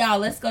 But y'all,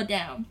 let's go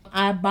down.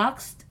 I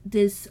boxed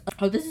this.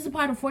 Oh, this is a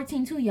part of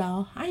 14 too,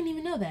 y'all. I didn't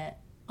even know that.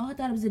 Oh, I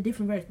thought it was a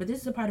different verse. But this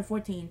is a part of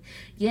 14.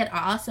 Yet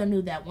I also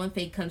knew that one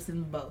fate comes to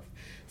them both.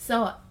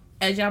 So,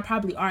 as y'all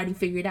probably already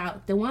figured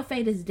out, the one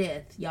fate is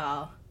death,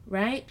 y'all.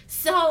 Right?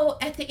 So,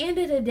 at the end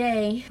of the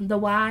day, the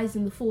wise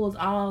and the fools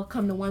all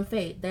come to one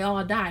fate. They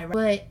all die, right?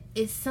 But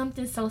it's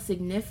something so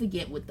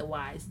significant with the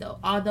wise, though.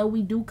 Although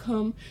we do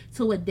come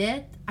to a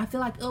death, I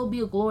feel like it'll be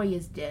a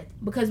glorious death.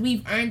 Because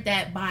we've earned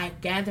that by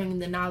gathering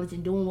the knowledge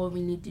and doing what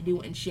we need to do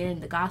and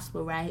sharing the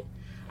gospel, right?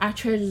 Our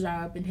treasures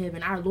are up in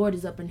heaven. Our Lord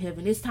is up in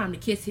heaven. It's time to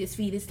kiss his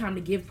feet. It's time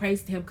to give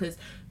praise to him because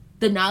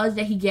the knowledge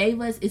that he gave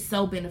us is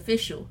so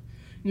beneficial.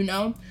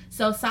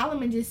 So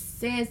Solomon just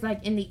says,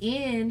 like, in the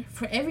end,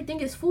 for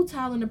everything is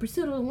futile in the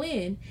pursuit of the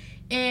wind.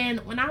 And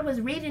when I was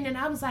reading it,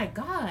 I was like,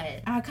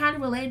 God, I kind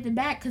of related it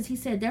back because he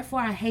said, therefore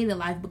I hated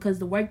life because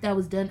the work that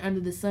was done under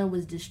the sun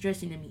was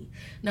distressing to me.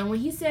 Now, when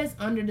he says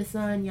under the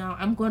sun, y'all,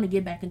 I'm going to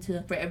get back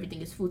into for everything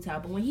is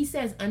futile. But when he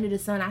says under the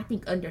sun, I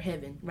think under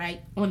heaven,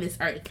 right? On this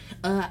earth.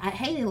 I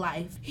hated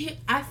life.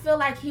 I feel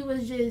like he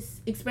was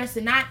just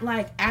expressing not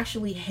like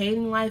actually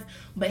hating life,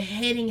 but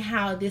hating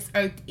how this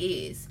earth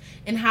is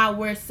and how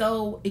we're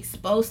so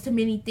exposed to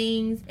many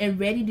things and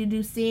ready to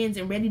do sins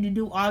and ready to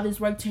do all this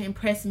work to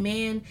impress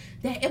man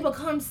that it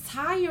becomes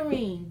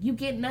tiring. You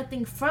get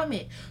nothing from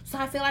it. So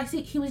I feel like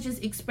he was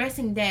just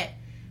expressing that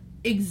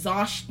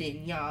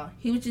exhaustion, y'all.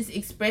 He was just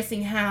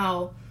expressing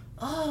how,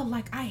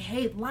 like, I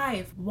hate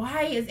life.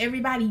 Why is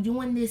everybody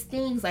doing these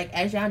things? Like,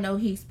 as y'all know,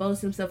 he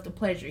exposed himself to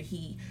pleasure.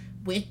 He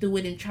went through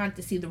it and trying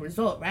to see the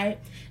result, right?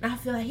 And I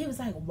feel like he was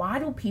like, why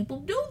do people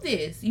do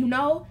this,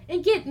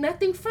 and get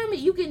nothing from it?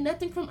 You get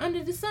nothing from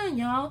under the sun,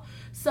 y'all.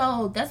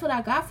 So that's what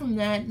I got from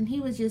that. And he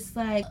was just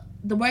like,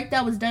 the work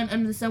that was done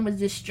under the sun was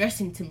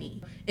distressing to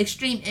me.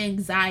 Extreme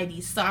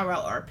anxiety,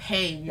 sorrow, or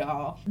pain,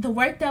 y'all. The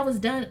work that was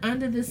done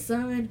under the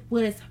sun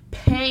was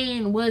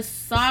pain, was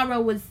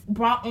sorrow, was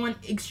brought on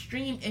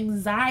extreme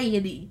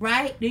anxiety,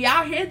 right? Do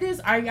y'all hear this?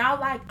 Are y'all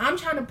like, I'm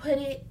trying to put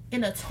it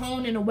in a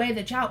tone, in a way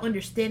that y'all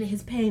understand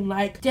his pain.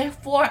 Like,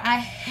 therefore, I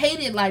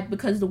hated life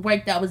because the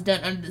work that was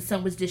done under the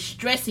sun was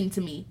distressing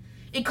to me.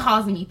 It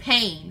caused me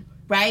pain.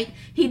 Right?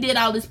 He did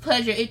all this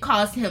pleasure. It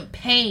caused him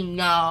pain,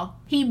 y'all.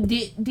 He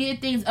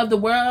did things of the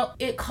world.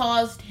 It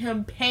caused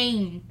him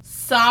pain,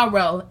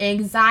 sorrow,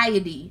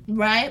 anxiety,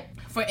 right?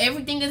 For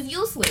everything is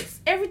useless.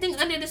 Everything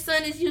under the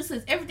sun is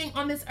useless. Everything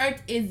on this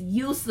earth is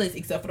useless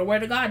except for the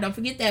word of God. Don't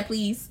forget that,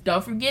 please.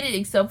 Don't forget it,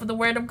 except for the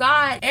word of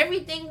God.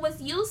 Everything was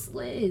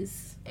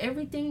useless.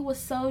 Everything was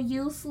so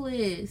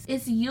useless.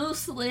 It's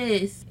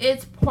useless.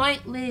 It's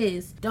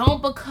pointless.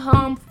 Don't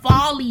become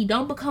folly.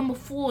 Don't become a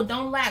fool.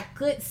 Don't lack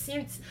good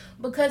sense,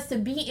 because to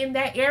be in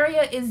that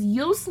area is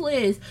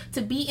useless.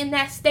 To be in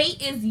that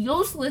state is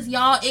useless,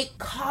 y'all. It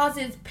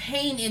causes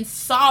pain and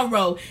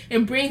sorrow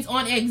and brings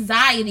on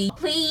anxiety.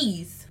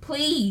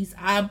 Please,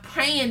 I'm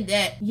praying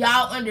that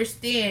y'all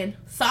understand.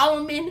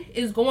 Solomon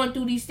is going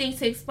through these things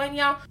to explain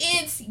y'all.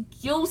 It's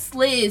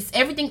useless.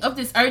 Everything of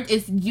this earth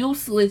is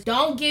useless.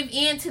 Don't give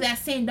in to that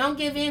sin. Don't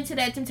give in to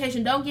that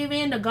temptation. Don't give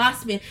in to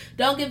gossiping.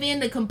 Don't give in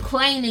to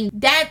complaining.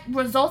 That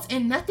results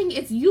in nothing.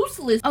 It's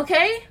useless.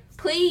 Okay?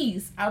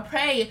 Please, I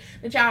pray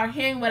that y'all are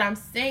hearing what I'm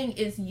saying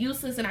is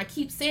useless, and I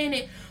keep saying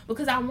it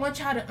because I want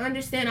y'all to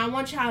understand. I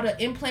want y'all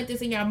to implant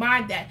this in your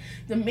mind that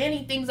the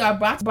many things are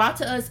brought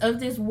to us of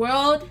this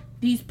world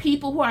These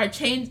people who are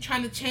trying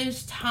to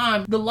change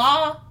time. The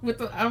law,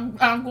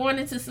 I'm going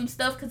into some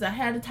stuff because I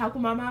had to talk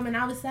with my mom, and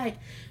I was like,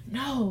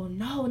 no,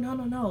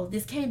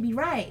 this can't be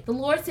right. The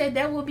Lord said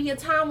there will be a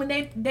time when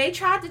they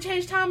tried to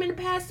change time in the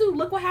past too.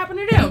 Look what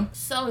happened to them.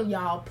 So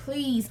y'all,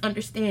 please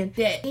understand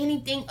that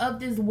anything of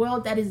this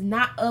world that is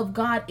not of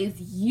God is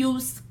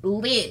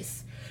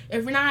useless.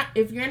 If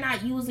you're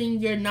not using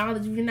your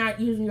knowledge, if you're not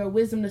using your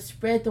wisdom to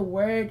spread the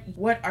word,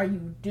 what are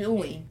you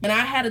doing? And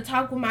I had to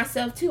talk with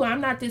myself too.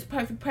 I'm not this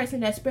perfect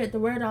person that spread the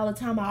word all the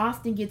time. I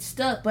often get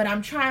stuck, but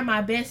I'm trying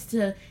my best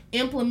to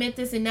implement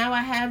this, and now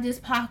I have this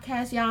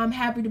podcast, y'all. I'm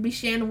happy to be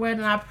sharing the word,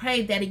 and I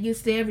pray that it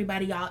gets to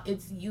everybody, y'all.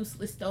 It's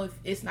useless though if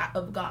it's not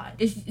of God.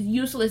 It's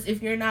useless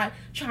if you're not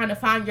trying to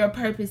find your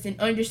purpose and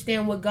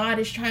understand what God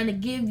is trying to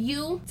give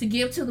you to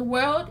give to the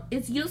world.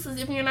 It's useless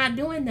if you're not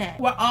doing that.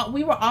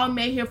 We were all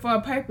made here for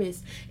a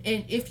purpose,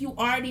 and if you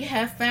already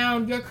have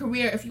found your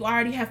career, if you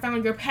already have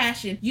found your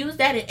passion, use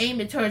that and aim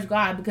it towards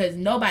God, because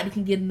nobody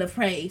can get enough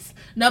praise,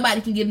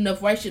 nobody can get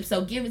enough worship.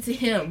 So give it to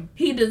Him.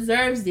 He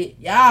deserves it,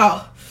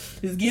 y'all.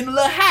 It's getting a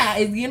little high.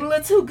 It's getting a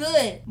little too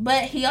good.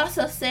 But he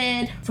also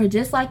said, for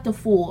just like the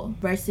fool,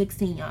 verse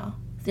 16, y'all,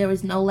 there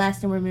is no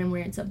lasting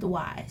remembrance of the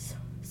wise,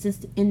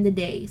 since in the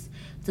days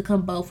to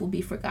come both will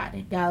be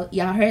forgotten.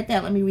 Y'all heard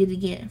that? Let me read it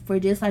again. For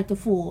just like the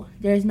fool,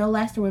 there is no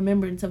lasting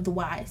remembrance of the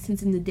wise,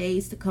 since in the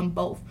days to come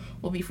both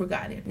will be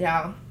forgotten.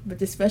 Y'all, but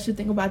the special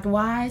thing about the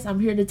wise, I'm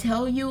here to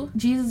tell you,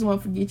 Jesus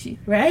won't forget you,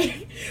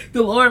 right?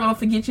 The Lord won't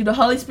forget you. The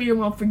Holy Spirit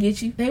won't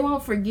forget you. They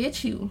won't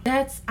forget you.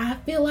 I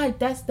feel like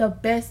that's the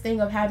best thing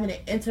of having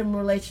an intimate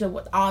relationship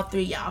with all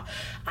three, y'all.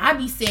 I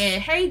be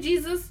saying, hey,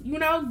 Jesus,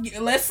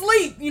 let's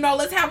sleep.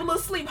 Let's have a little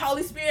sleep.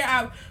 Holy Spirit,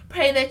 I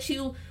pray that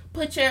you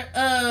put your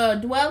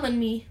dwell in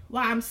me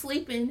while I'm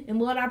sleeping, and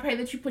Lord, I pray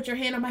that you put your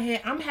hand on my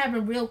head. I'm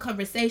having real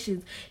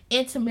conversations,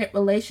 intimate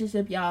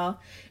relationship, y'all.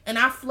 And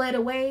I fled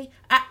away.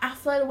 I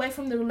fled away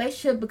from the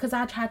relationship because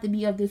I tried to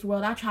be of this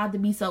world. I tried to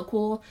be so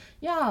cool,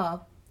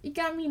 y'all. It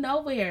got me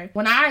nowhere.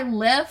 When I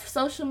left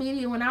social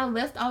media, when I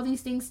left all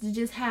these things to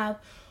just have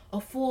a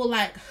full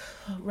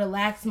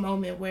relaxed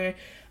moment where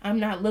I'm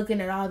not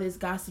looking at all this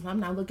gossip, I'm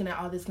not looking at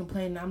all this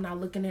complaining, I'm not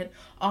looking at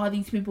all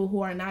these people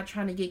who are not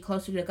trying to get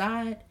closer to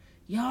God.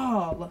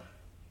 Y'all,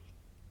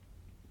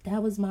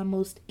 that was my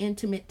most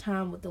intimate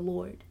time with the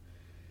Lord,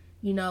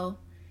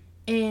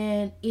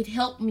 and it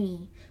helped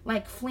me,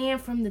 fleeing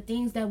from the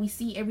things that we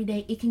see every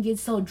day. It can get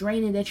so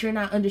draining that you're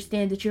not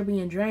understand that you're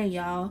being drained,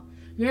 y'all.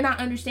 You're not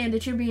understand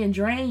that you're being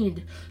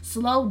drained.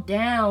 Slow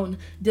down.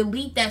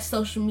 Delete that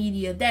social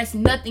media. That's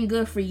nothing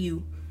good for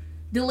you.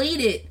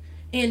 Delete it.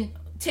 And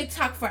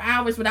TikTok for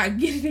hours without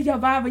getting in your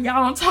Bible,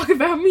 y'all. I'm talking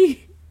about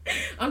me.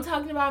 I'm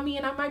talking about me,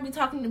 and I might be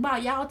talking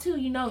about y'all too.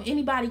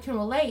 Anybody can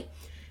relate.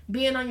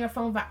 Being on your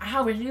phone for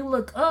hours, you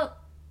look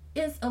up,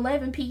 it's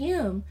 11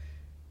 p.m.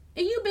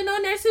 and you've been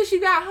on there since you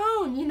got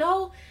home.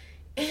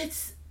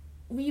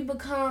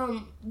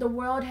 The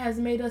world has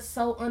made us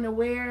so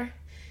unaware.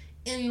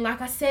 And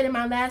like I said in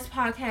my last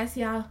podcast,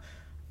 y'all,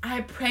 I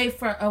pray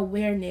for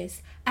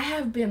awareness. I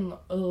have been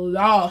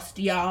lost,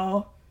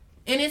 y'all.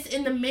 And it's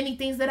in the many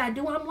things that I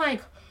do. I'm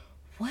like,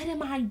 what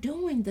am I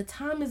doing? The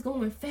time is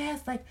going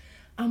fast.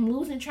 I'm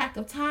losing track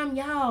of time,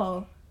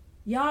 y'all.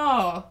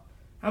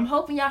 I'm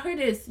hoping y'all heard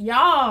this.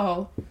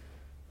 Y'all,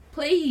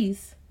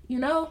 please,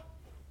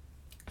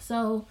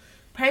 So,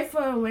 pray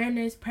for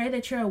awareness. Pray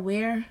that you're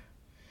aware.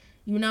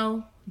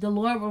 The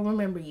Lord will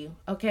remember you,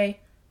 okay?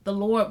 The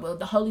Lord will.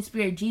 The Holy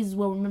Spirit, Jesus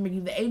will remember you.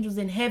 The angels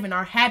in heaven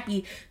are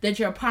happy that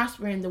you're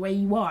prospering the way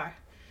you are,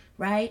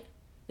 right?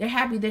 They're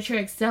happy that you're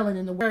excelling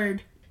in the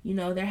word.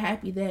 They're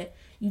happy that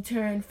you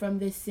turn from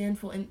this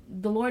sinful, and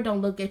the Lord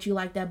don't look at you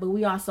like that, but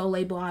we also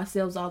label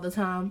ourselves all the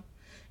time.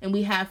 And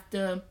we have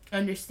to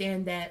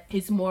understand that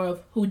it's more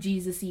of who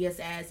Jesus sees us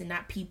as and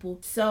not people.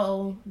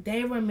 So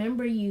they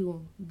remember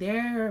you.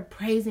 They're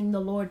praising the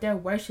Lord. They're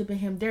worshiping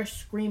Him. They're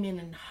screaming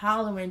and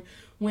hollering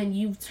when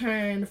you've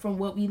turned from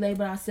what we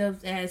label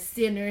ourselves as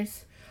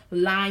sinners,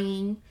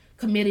 lying,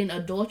 committing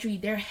adultery.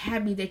 They're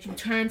happy that you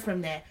turned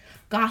from that.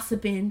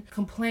 Gossiping,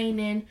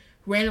 complaining,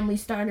 randomly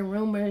starting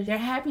rumors. They're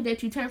happy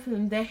that you turned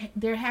from them.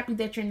 They're happy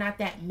that you're not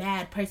that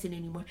mad person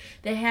anymore.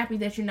 They're happy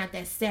that you're not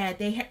that sad.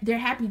 They're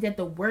happy that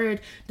the word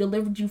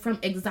delivered you from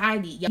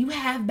anxiety. You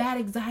have bad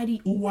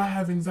anxiety. Ooh, I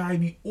have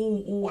anxiety.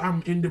 Ooh,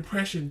 I'm in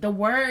depression. The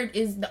word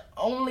is the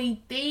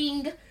only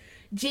thing.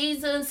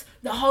 Jesus,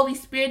 the Holy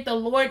Spirit, the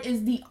Lord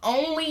is the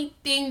only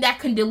thing that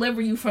can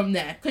deliver you from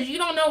that. Because you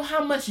don't know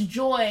how much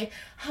joy,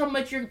 how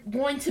much you're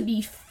going to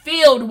be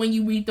filled when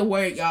you read the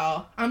word,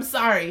 y'all. I'm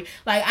sorry.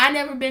 I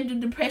never been through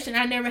depression.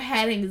 I never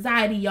had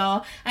anxiety,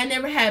 y'all. I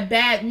never had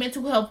bad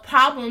mental health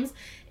problems.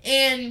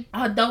 And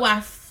although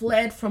I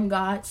fled from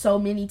God so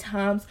many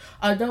times,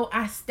 although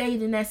I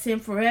stayed in that sin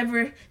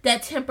forever,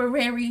 that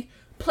temporary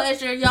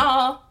pleasure,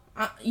 y'all,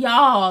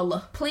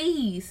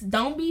 please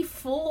don't be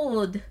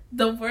fooled.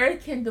 The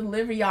word can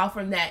deliver y'all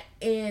from that.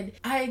 And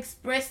I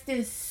express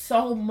this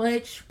so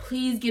much.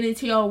 Please get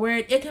into your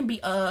word. It can be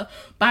a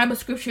Bible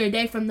scripture a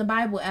day from the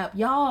Bible app.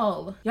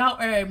 Y'all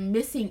are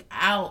missing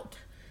out.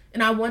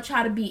 And I want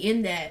y'all to be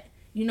in that.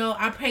 You know,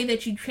 I pray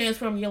that you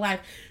transform your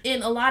life.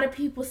 And a lot of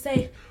people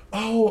say,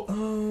 oh,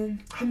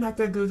 I'm not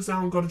that good because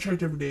I don't go to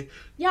church every day.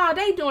 Y'all,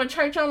 they doing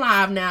church on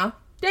live now.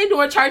 They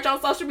doing church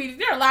on social media.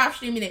 They're live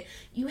streaming it.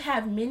 You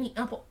have many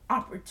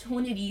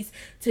opportunities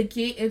to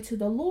get into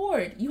the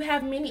Lord. You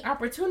have many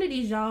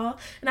opportunities, y'all.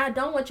 And I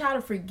don't want y'all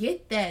to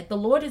forget that. The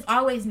Lord is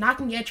always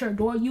knocking at your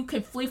door. You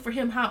can flee for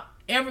him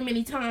however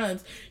many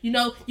times. You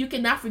know, you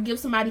cannot forgive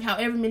somebody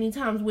however many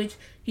times, which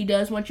he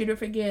does want you to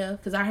forgive.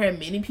 Because I heard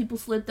many people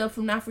slipped up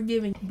from not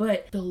forgiving.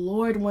 But the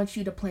Lord wants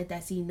you to plant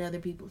that seed in other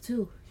people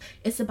too.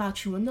 It's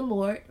about you and the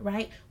Lord,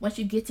 right? Once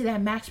you get to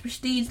that max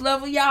prestige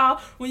level,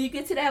 y'all, when you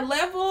get to that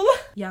level,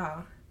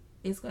 y'all,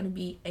 it's going to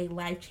be a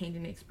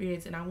life-changing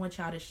experience. And I want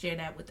y'all to share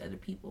that with other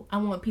people. I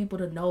want people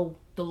to know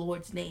the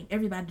Lord's name.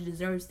 Everybody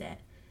deserves that.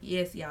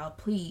 Yes, y'all,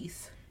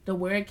 please. The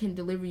word can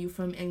deliver you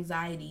from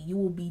anxiety. You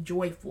will be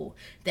joyful.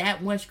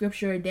 That one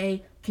scripture a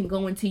day can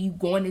go into you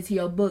going into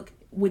your book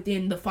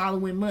within the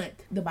following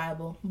month. The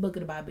Bible, book of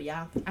the Bible,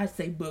 y'all. I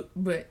say book,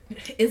 but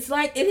it's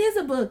like, it is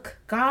a book.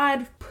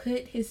 God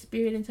put his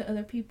spirit into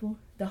other people.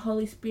 The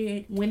Holy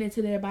Spirit went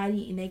into their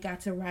body and they got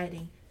to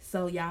writing.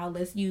 So y'all,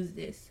 let's use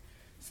this.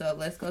 So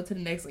let's go to the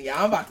next one. Y'all,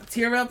 I'm about to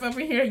tear up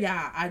over here.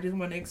 Y'all, I just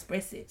want to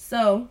express it.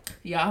 So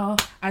y'all,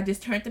 I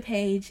just turned the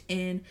page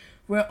and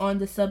we're on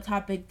the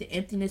subtopic, the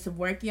emptiness of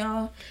work,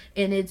 y'all.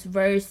 And it's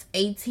verse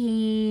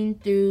 18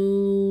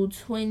 through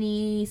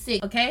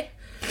 26, okay?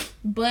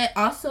 But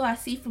also I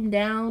see from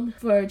down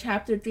for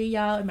chapter 3,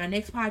 y'all, in my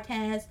next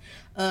podcast,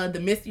 the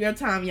mystery of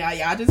time, y'all.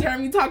 Y'all just heard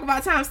me talk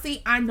about time.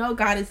 See, I know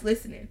God is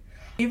listening.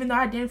 Even though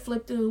I didn't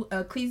flip through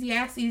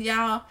Ecclesiastes,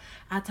 y'all,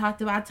 I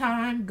talked about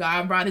time.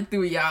 God brought it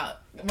through, y'all.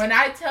 When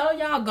I tell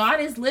y'all God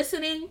is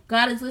listening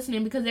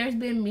because there's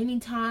been many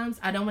times,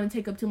 I don't want to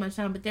take up too much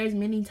time, but there's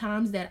many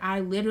times that I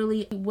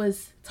literally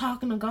was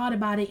talking to God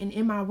about it and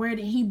in my word,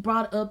 and he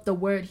brought up the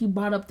word, he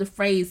brought up the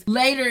phrase.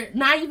 Later,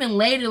 not even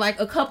later,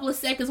 like a couple of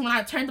seconds when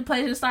I turned the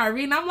page and started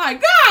reading, I'm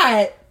like,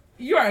 God,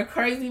 you are a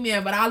crazy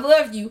man, but I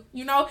love you.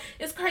 You know,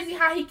 it's crazy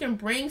how he can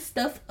bring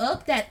stuff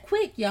up that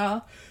quick,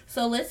 y'all.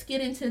 So let's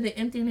get into the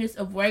emptiness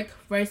of work,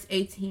 verse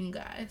 18,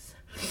 guys.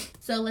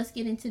 So let's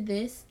get into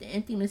this, the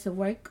emptiness of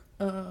work.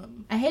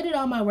 I hated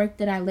all my work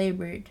that I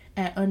labored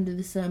at under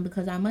the sun,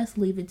 because I must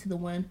leave it to the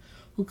one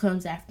who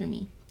comes after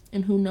me,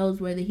 and who knows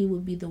whether he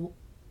will be the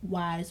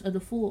wise or the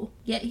fool.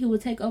 Yet he will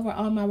take over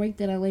all my work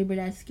that I labored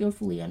at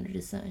skillfully under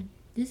the sun.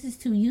 This is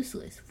too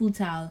useless.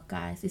 Futile,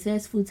 guys. It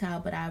says futile,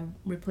 but I'm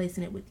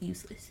replacing it with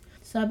useless.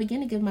 So I began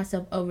to give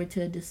myself over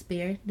to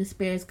despair.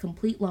 Despair is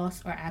complete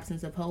loss or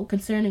absence of hope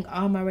concerning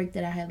all my work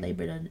that I had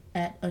labored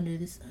at under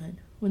the sun.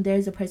 When there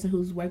is a person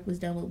whose work was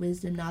done with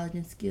wisdom, knowledge,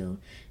 and skill,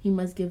 he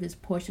must give his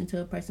portion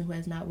to a person who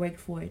has not worked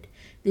for it.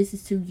 This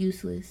is too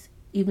useless.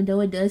 Even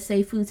though it does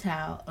say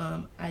futile,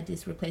 I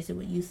just replace it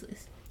with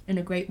useless. And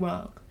a great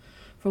wrong.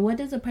 For what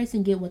does a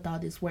person get with all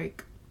this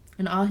work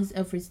and all his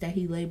efforts that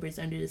he labors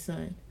under the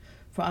sun?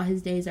 For all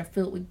his days are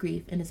filled with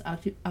grief, and his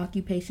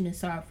occupation is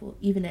sorrowful.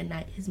 Even at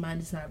night, his mind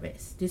does not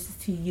rest. This is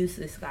too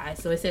useless,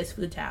 guys. So it says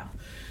futile.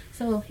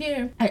 So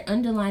here, I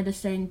underlined a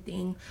certain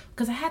thing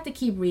because I had to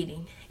keep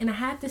reading. And I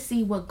had to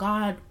see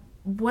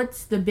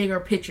what's the bigger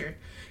picture?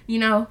 You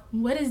know,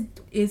 what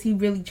is he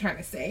really trying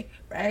to say,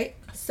 right?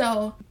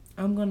 So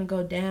I'm going to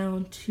go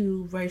down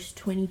to verse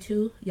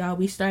 22. Y'all,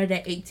 we started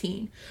at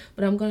 18.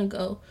 But I'm going to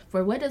go,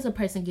 for what does a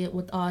person get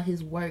with all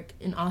his work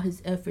and all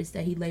his efforts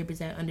that he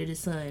labors at under the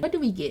sun? What do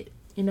we get?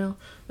 You know,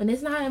 when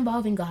it's not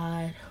involving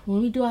God,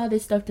 when we do all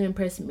this stuff to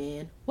impress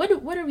men, what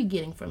are we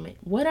getting from it?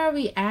 What are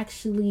we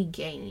actually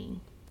gaining?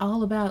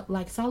 All about,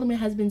 like Solomon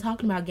has been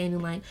talking about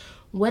gaining, like,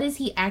 what is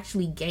he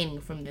actually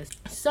gaining from this?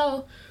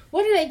 So,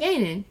 what are they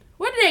gaining?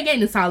 What did they gain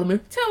to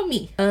Solomon? Tell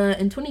me.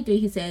 In 23,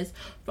 he says,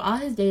 for all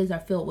his days are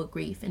filled with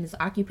grief, and his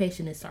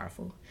occupation is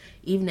sorrowful.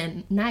 Even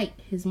at night,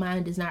 his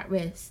mind does not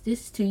rest.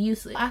 This is too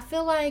useless. I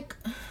feel like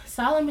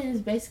Solomon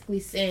is basically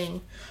saying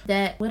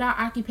that with our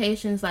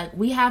occupations, like,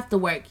 we have to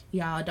work,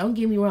 y'all. Don't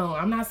get me wrong.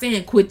 I'm not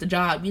saying quit the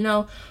job, you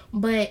know.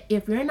 But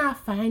if you're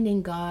not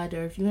finding God,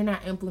 or if you're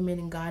not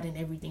implementing God in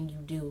everything you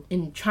do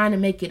and trying to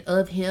make it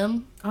of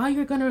him, all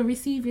you're going to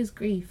receive is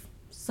grief.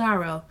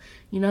 Sorrow.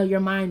 You know, your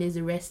mind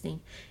isn't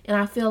resting. And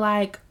I feel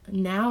like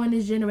now in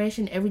this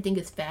generation, everything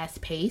is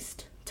fast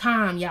paced.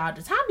 Time, y'all.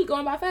 The time be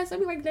going by fast. I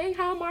be like, dang,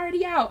 how I'm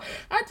already out.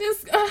 I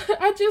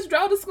just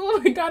drove to school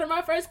and got in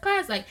my first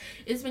class. Like,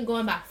 it's been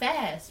going by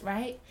fast,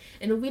 right?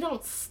 And if we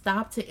don't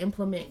stop to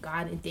implement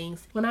God in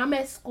things. When I'm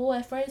at school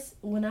at first,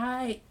 when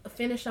I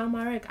finished all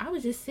my work, I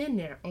was just sitting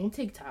there on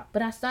TikTok.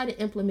 But I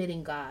started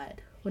implementing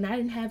God. When I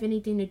didn't have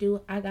anything to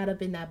do, I got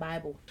up in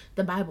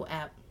the Bible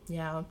app.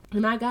 Y'all,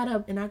 and I got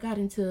up and I got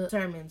into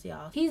sermons,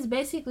 y'all. He's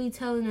basically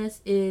telling us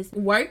is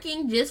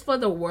working just for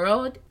the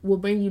world will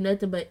bring you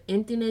nothing but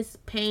emptiness,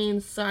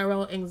 pain,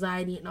 sorrow,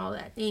 anxiety, and all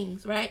that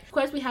things, right? Of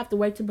course, we have to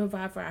work to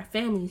provide for our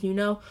families, you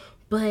know,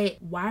 But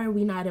why are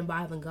we not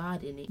involving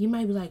God in it? You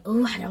might be like,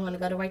 oh, I don't want to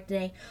go to work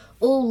today.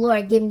 Oh,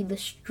 Lord, give me the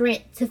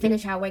strength to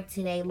finish our work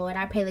today. Lord,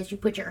 I pray that you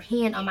put your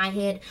hand on my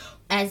head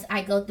as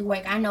I go through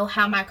work. I know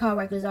how my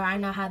coworkers are. I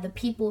know how the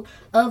people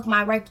of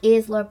my work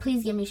is. Lord,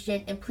 please give me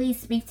strength and please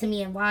speak to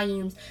me in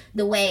volumes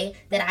the way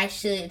that I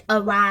should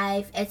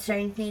arrive at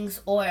certain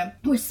things or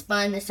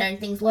respond to certain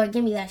things. Lord,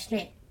 give me that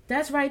strength.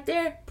 That's right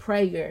there.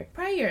 Prayer.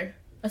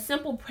 A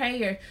simple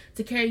prayer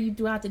to carry you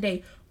throughout the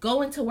day.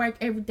 Go into work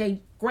every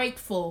day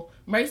grateful,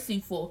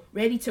 merciful,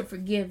 ready to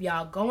forgive,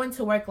 y'all. Go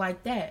into work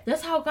like that.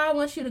 That's how God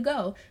wants you to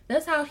go.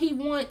 That's how he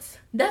wants.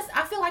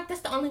 I feel like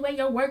that's the only way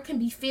your work can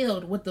be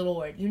filled with the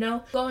Lord, you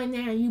know? Go in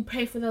there and you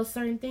pray for those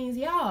certain things,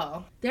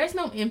 y'all. There's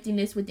no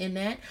emptiness within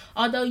that.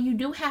 Although you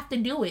do have to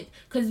do it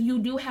because you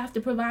do have to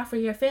provide for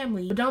your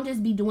family. But don't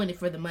just be doing it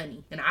for the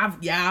money. And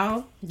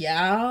y'all,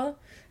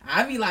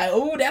 I be like,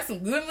 oh, that's some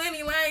good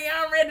money, like,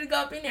 I'm ready to go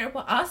up in there.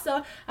 But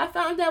also, I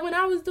found that when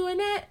I was doing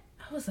that,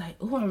 I was like,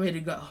 oh, I'm ready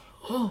to go.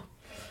 Oh,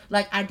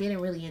 like, I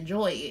didn't really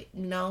enjoy it,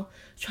 you know?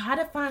 Try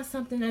to find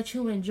something that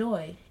you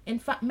enjoy.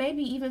 And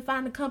maybe even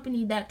find a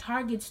company that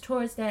targets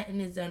towards that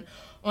and is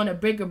on a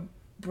bigger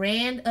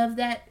brand of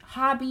that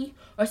hobby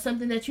or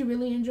something that you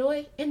really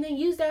enjoy. And then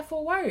use that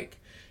for work.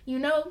 You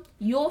know?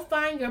 You'll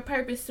find your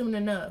purpose soon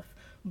enough.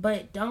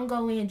 But don't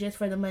go in just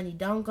for the money.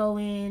 Don't go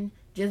in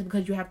just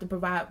because you have to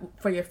provide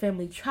for your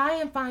family. Try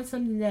and find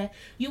something that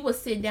you will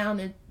sit down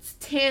and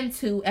tend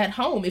to at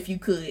home if you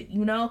could,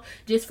 you know,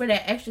 just for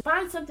that extra.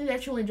 Find something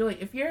that you enjoy.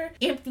 If you're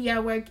empty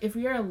at work, if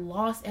you're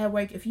lost at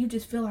work, if you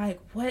just feel like,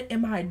 what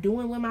am I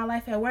doing with my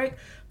life at work?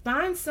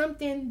 Find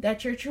something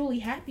that you're truly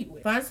happy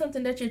with.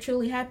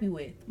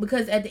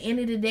 Because at the end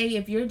of the day,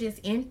 if you're just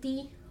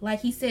empty,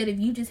 like he said, if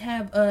you just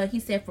have, he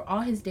said, for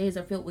all his days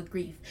are filled with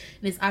grief,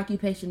 and his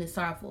occupation is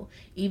sorrowful.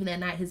 Even at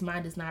night, his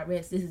mind does not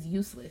rest. This is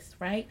useless,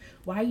 right?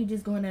 Why are you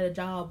just going at a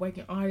job,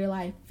 working all your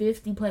life,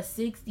 50 plus,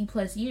 60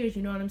 plus years,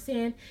 you know what I'm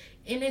saying?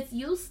 And it's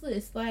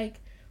useless.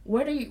 Like,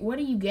 what are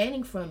you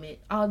gaining from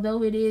it?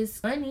 Although it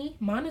is money,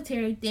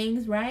 monetary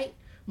things, right?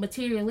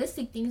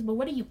 Materialistic things, but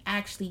what are you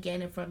actually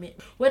gaining from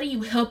it? What are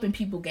you helping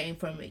people gain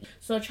from it?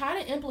 So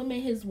try to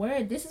implement his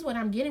word. This is what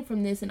I'm getting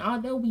from this. And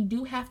although we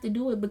do have to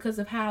do it because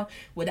of how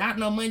without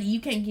no money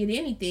you can't get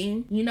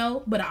anything, you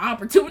know, but an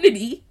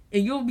opportunity.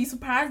 And you'll be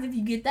surprised if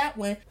you get that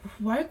one.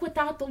 Work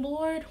without the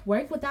Lord.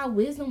 Work without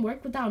wisdom.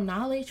 Work without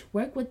knowledge.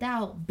 Work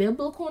without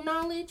biblical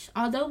knowledge.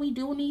 Although we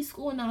do need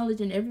school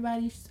knowledge, and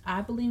everybody, I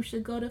believe,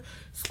 should go to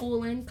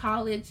school and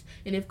college.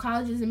 And if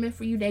college isn't meant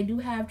for you, they do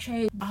have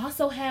trade.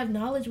 Also have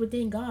knowledge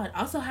within God.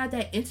 Also have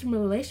that intimate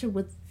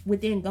relationship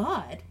within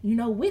God, you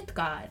know, with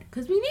God,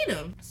 because we need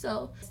him.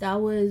 So that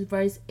was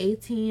verse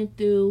 18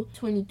 through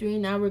 23.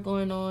 Now we're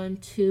going on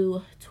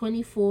to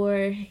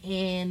 24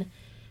 and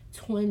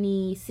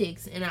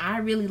 26, and I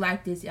really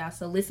like this, y'all,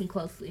 so listen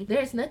closely.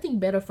 There is nothing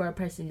better for a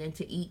person than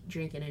to eat,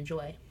 drink, and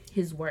enjoy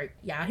his work.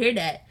 Y'all hear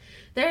that?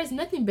 There is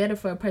nothing better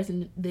for a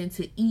person than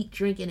to eat,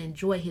 drink, and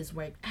enjoy his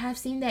work. I have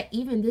seen that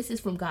even this is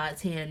from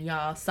God's hand,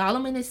 y'all.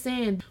 Solomon is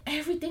saying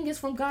everything is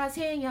from God's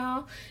hand,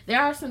 y'all. There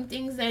are some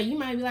things that you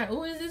might be like,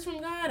 oh, is this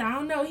from God? I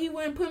don't know. He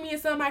wouldn't put me in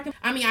something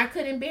I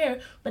couldn't bear.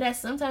 But that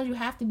sometimes you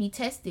have to be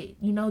tested.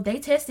 You know, they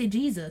tested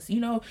Jesus. You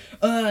know,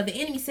 the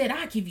enemy said,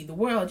 I'll give you the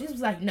world. Jesus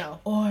was like, no.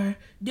 Or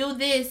do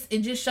this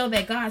and just show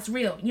that God's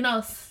real. You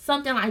know,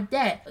 something like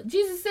that.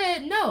 Jesus said,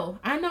 no.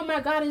 I know my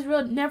God is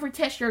real. Never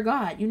test your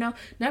God. You know,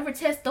 never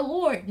test the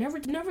Lord. Never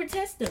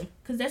test him,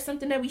 because that's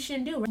something that we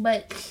shouldn't do.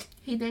 But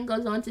he then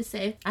goes on to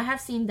say, I have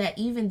seen that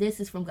even this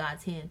is from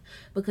God's hand,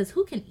 because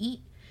who can eat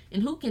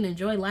and who can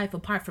enjoy life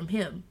apart from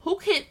him? Who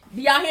can,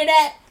 y'all hear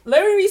that?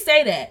 Let me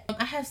re-say that.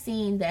 I have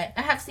seen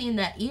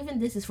that even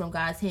this is from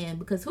God's hand,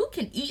 because who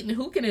can eat and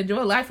who can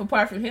enjoy life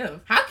apart from him?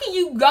 How can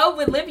you go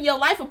with living your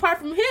life apart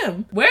from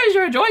him? Where is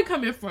your joy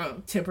coming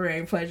from?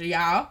 Temporary pleasure,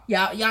 y'all.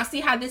 Y'all see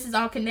how this is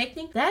all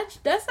connecting? That's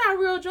not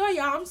real joy,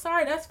 y'all. I'm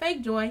sorry, that's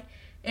fake joy.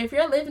 If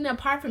you're living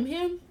apart from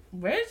him,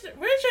 where's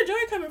your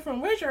joy coming from?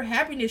 Where's your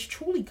happiness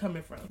truly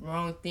coming from?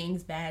 Wrong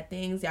things, bad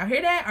things. Y'all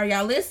hear that? Are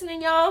y'all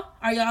listening, y'all?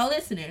 Are y'all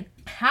listening?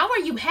 How are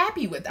you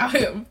happy without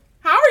him?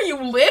 How are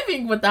you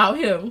living without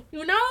him?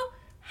 You know?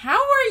 How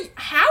are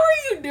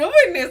you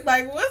doing this?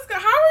 Like, how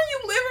are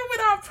you living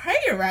without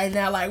prayer right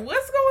now? Like,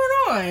 what's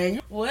going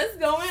on? What's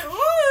going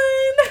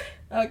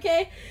on?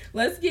 Okay,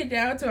 let's get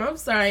down to it. I'm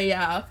sorry,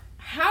 y'all.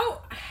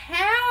 How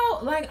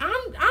like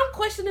I'm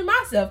questioning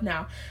myself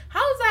now. How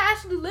was I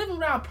actually living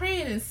without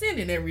praying and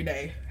sinning every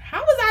day?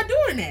 How was I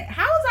doing that?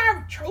 How was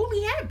I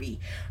truly happy?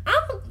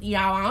 I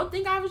don't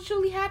think I was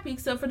truly happy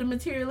except for the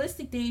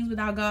materialistic things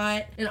without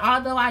God. And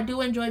although I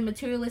do enjoy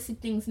materialistic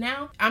things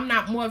now, I'm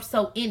not more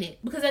so in it,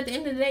 because at the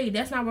end of the day,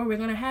 that's not what we're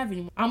gonna have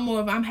anymore.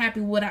 I'm happy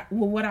with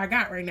what I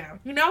got right now.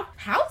 You know?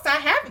 How was I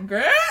happy,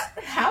 girl?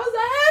 How was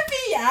I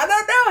happy? I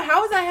don't know.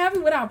 How was I happy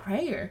without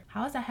prayer?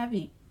 How was I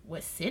happy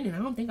with sinning? I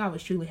don't think I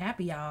was truly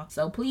happy, y'all.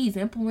 So please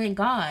implement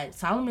God.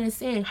 Solomon is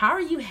saying, how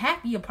are you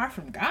happy apart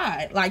from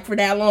God? Like, for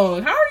that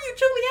long? How are you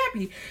truly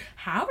happy?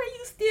 How are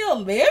you still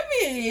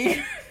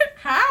living?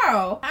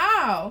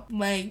 How?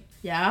 Like,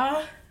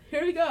 y'all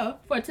Here we go.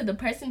 For to the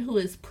person who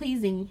is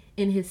pleasing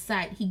in his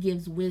sight, he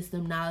gives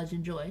wisdom, knowledge,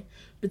 and joy.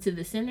 But to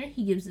the sinner,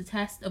 he gives the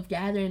task of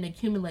gathering and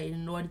accumulating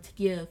in order to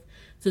give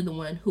to the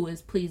one who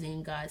is pleasing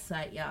in God's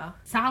sight, y'all.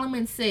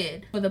 Solomon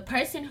said, for the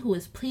person who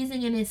is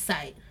pleasing in his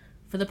sight,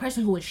 for the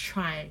person who is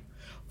trying,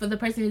 for the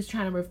person who's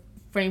trying to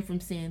refrain from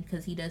sin,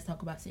 because he does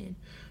talk about sin,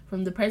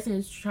 from the person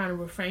who's trying to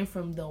refrain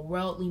from the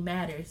worldly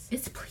matters,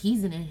 it's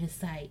pleasing in his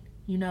sight.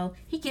 You know,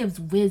 he gives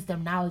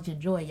wisdom, knowledge,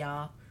 and joy,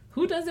 y'all.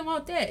 Who doesn't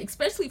want that?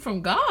 Especially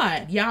from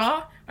God,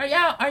 y'all. Are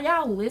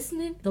y'all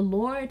listening? The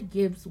Lord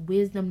gives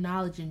wisdom,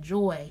 knowledge, and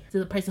joy to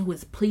the person who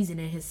is pleasing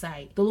in his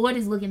sight. The Lord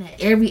is looking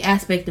at every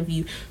aspect of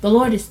you. The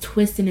Lord is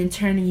twisting and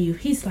turning you.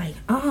 He's like,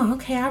 oh,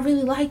 okay, I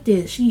really like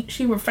this.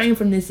 She refrained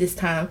from this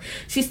time.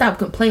 She stopped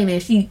complaining.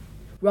 She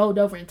rolled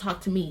over and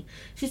talked to me.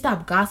 She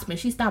stopped gossiping.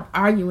 She stopped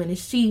arguing, and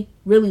she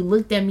really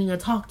looked at me and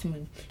talked to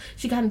me.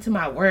 She got into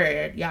my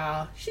word,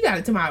 y'all. She got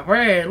into my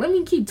word. Let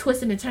me keep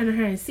twisting and turning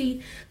her and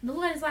see. The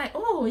Lord is like,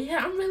 oh,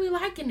 yeah, I'm really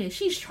liking this.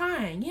 She's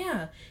trying.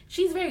 Yeah,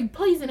 she's very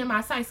pleasing in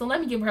my sight, so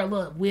let me give her a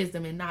little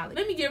wisdom and knowledge.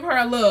 Let me give her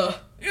a little,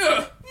 you know what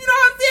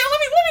I'm saying?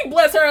 Let me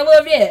bless her a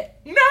little bit,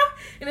 you know?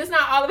 And it's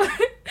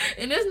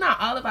not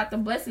all about the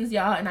blessings,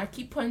 y'all. And I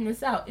keep pointing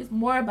this out. It's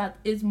more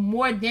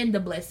than the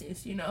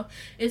blessings, you know?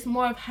 It's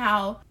more of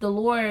how the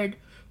Lord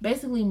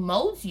basically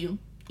molds you,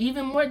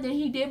 even more than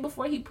he did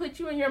before he put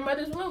you in your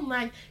mother's womb.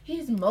 Like,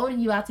 he's molding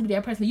you out to be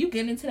that person. You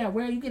get into that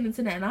word, you get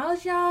into that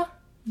knowledge, y'all.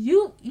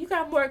 You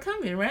got more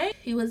coming, right?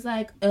 He was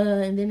like,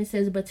 and then it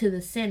says, but to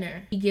the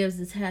sinner, he gives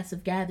the task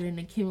of gathering and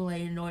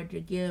accumulating in order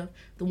to give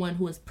the one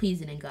who is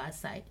pleasing in God's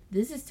sight.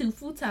 This is too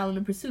futile in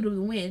the pursuit of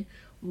the wind.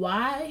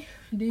 Why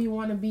do you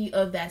want to be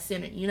of that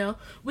sinner? You know,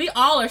 we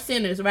all are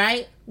sinners,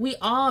 right? We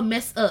all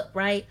mess up,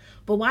 right?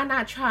 But why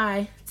not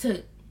try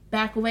to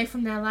back away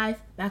from that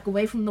life, back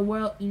away from the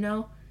world, you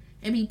know,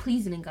 and be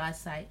pleasing in God's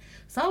sight?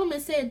 Solomon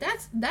said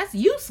that's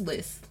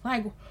useless.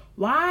 Like,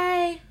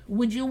 why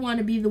would you want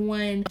to be the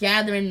one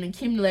gathering and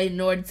accumulating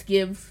in order to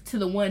give to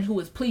the one who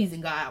is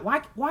pleasing God?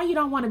 Why you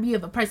don't want to be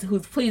of a person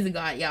who's pleasing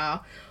God,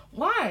 y'all?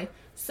 Why?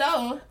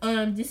 So,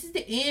 this is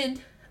the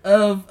end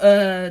of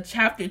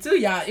chapter 2,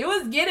 y'all. It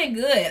was getting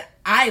good.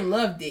 I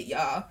loved it,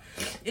 y'all.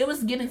 It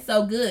was getting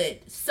so good.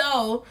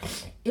 So,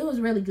 it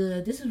was really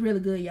good. This was really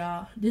good,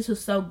 y'all. This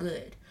was so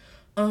good.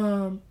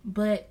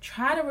 But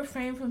try to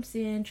refrain from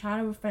sin, try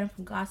to refrain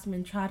from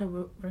gossiping, try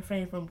to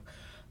refrain from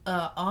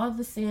all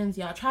the sins,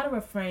 y'all. Try to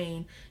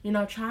refrain, you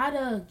know, try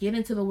to get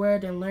into the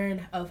word and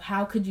learn of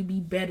how could you be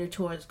better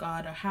towards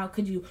God, or how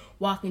could you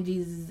walk in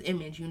Jesus'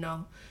 image, you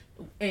know.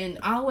 And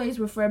always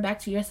refer back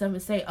to yourself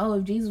and say, oh,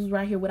 if Jesus was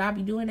right here, would I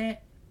be doing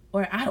that?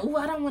 Or I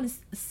don't want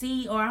to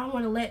see, or I don't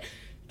want to let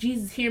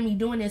Jesus hear me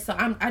doing this, so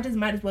I just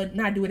might as well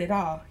not do it at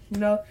all, you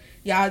know.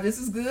 Y'all, this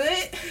is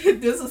good.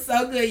 This was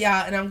so good,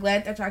 y'all, and I'm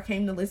glad that y'all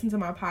came to listen to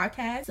my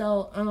podcast.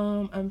 So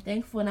I'm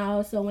thankful, and I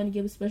also want to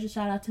give a special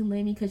shout out to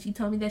Lemmy, because she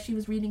told me that she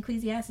was reading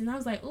Ecclesiastes, and I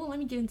was like, oh, let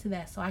me get into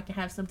that so I can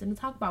have something to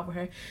talk about with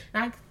her,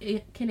 and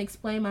I can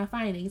explain my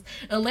findings.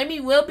 And Lemmy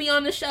will be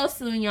on the show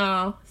soon,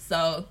 y'all.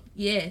 So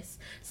yes,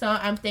 so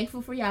I'm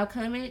thankful for y'all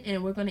coming,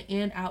 and we're gonna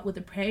end out with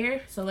a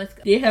prayer. So let's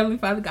go. Dear Heavenly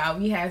Father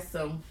God, we had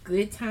some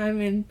good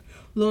time in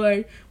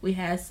Lord, we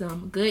had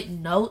some good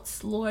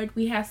notes, Lord.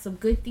 We had some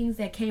good things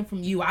that came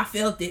from you. I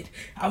felt it.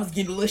 I was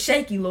getting a little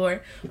shaky,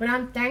 Lord. But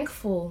I'm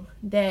thankful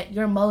that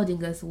you're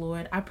molding us,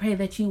 Lord. I pray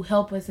that you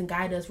help us and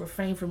guide us,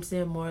 refrain from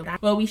sin more.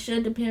 Well, we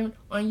should depend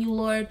on you,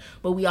 Lord,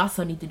 but we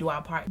also need to do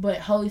our part. But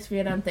Holy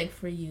Spirit, I'm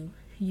thankful for you.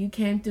 You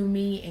came through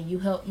me and you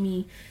helped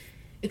me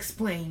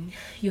explain.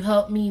 You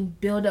helped me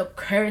build up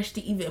courage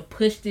to even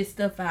push this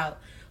stuff out.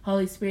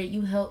 Holy Spirit,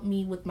 you help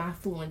me with my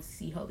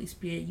fluency. Holy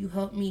Spirit, you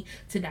help me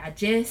to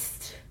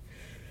digest,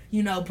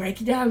 you know, break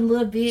it down a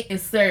little bit and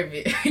serve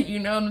it. You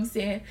know what I'm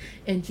saying?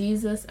 And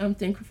Jesus, I'm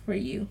thankful for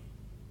you,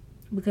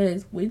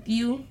 because with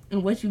you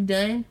and what you've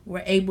done,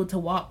 we're able to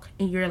walk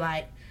in your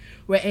light.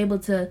 We're able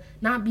to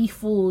not be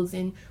fools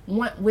and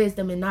want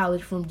wisdom and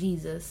knowledge from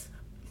Jesus.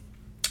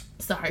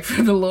 Sorry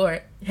for the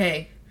Lord.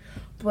 Hey,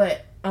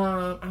 but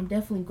I'm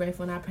definitely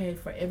grateful, and I pray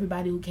for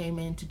everybody who came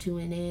in to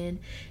tune in,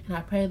 and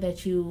I pray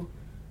that you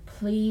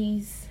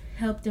please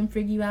help them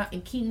figure you out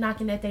and keep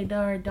knocking at their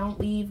door. Don't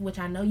leave, which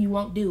I know you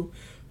won't do,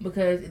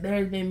 because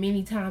there's been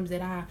many times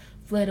that I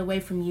fled away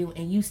from you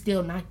and you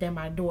still knocked at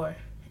my door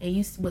and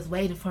you was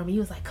waiting for me.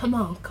 You was like, come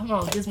on,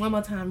 just one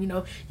more time, you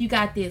know, you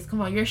got this, come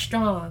on, you're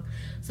strong.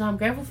 So I'm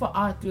grateful for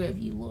all three of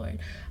you, Lord.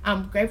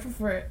 I'm grateful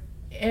for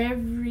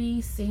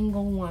every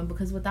single one,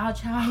 because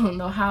without y'all, I don't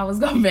know how I was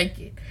gonna make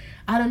it.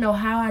 I don't know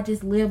how I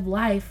just live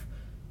life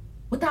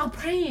without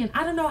praying.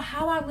 I don't know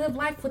how I live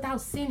life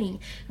without sinning.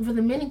 And for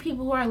the many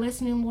people who are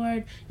listening,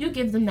 Lord, you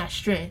give them that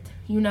strength.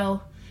 You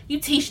know, you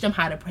teach them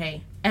how to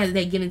pray. as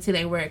they get into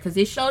their word, because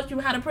it shows you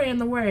how to pray in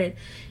the word.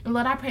 And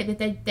Lord, I pray that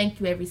they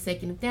thank you every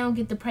second. If they don't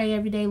get to pray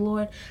every day,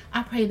 Lord,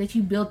 I pray that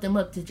you build them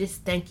up to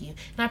just thank you.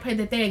 And I pray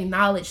that they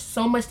acknowledge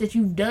so much that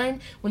you've done.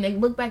 When they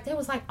look back, they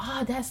was like,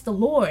 oh, that's the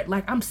Lord.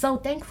 Like, I'm so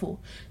thankful.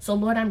 So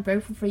Lord, I'm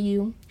grateful for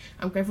you.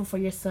 I'm grateful for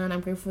your son.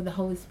 I'm grateful for the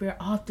Holy Spirit.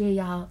 All three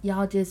of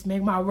y'all just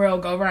make my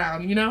world go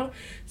round, you know?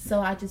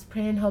 So I just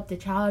pray and hope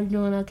that y'all are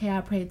doing okay.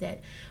 I pray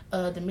that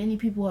the many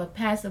people who have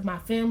passed of my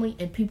family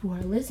and people who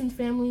are listening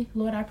family,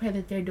 Lord, I pray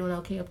that they're doing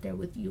okay up there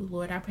with you,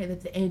 Lord. I pray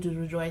that the angels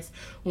rejoice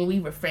when we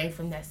refrain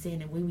from that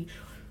sin and when we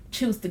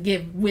choose to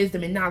give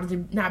wisdom and knowledge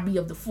and not be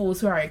of the fools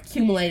who are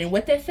accumulating.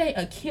 What they say?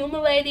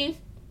 Accumulating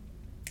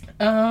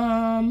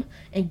and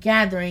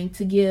gathering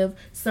to give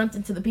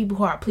something to the people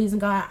who are pleasing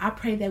God. I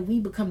pray that we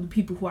become the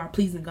people who are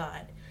pleasing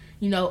God,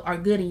 you know, are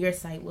good in your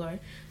sight, Lord.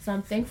 So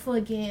I'm thankful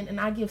again, and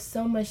I give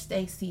so much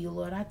thanks to you,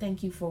 Lord. I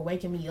thank you for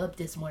waking me up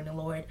this morning,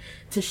 Lord,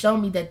 to show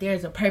me that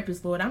there's a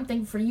purpose, Lord. I'm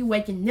thankful for you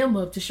waking them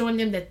up, to showing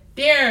them that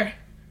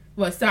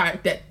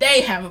that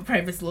they have a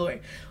purpose,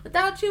 Lord.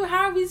 Without you,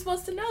 how are we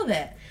supposed to know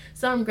that?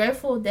 So I'm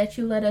grateful that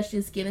you let us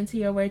just get into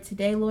your word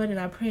today, Lord, and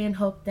I pray and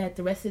hope that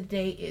the rest of the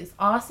day is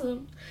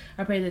awesome.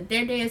 I pray that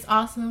their day is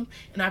awesome,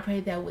 and I pray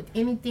that with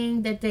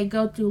anything that they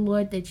go through,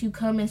 Lord, that you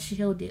come and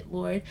shield it,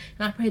 Lord.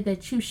 And I pray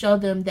that you show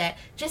them that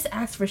just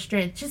ask for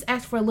strength. Just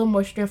ask for a little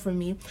more strength from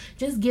me.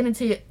 Just get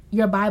into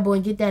your Bible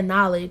and get that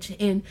knowledge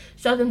and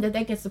show them that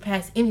they can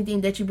surpass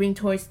anything that you bring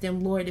towards them,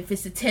 Lord. If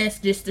it's a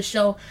test just to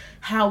show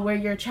how we're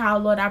your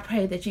child, Lord, I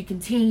pray that you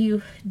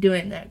continue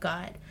doing that,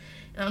 God.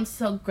 And I'm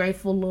so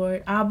grateful,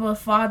 Lord. Abba,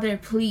 Father,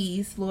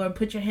 please, Lord,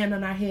 put your hand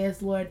on our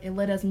heads, Lord, and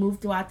let us move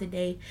throughout the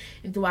day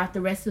and throughout the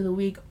rest of the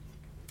week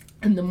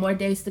and the more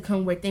days to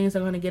come where things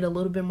are going to get a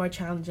little bit more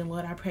challenging,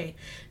 Lord. I pray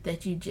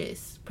that you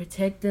just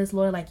protect us,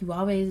 Lord, like you've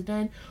always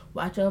done.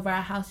 Watch over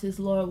our houses,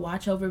 Lord.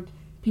 Watch over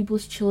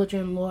people's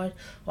children, Lord.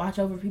 Watch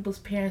over people's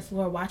parents,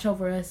 Lord. Watch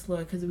over us,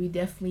 Lord, because we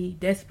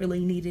desperately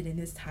need it in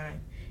this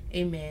time.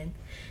 Amen.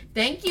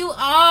 Thank you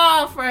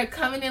all for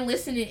coming and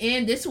listening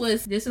in. This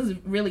was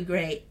really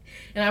great.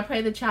 And I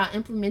pray that y'all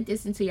implement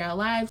this into your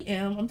lives.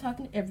 And I'm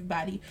talking to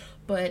everybody.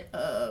 But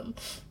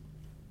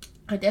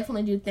I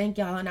definitely do thank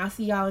y'all. And I'll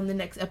see y'all in the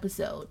next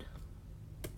episode.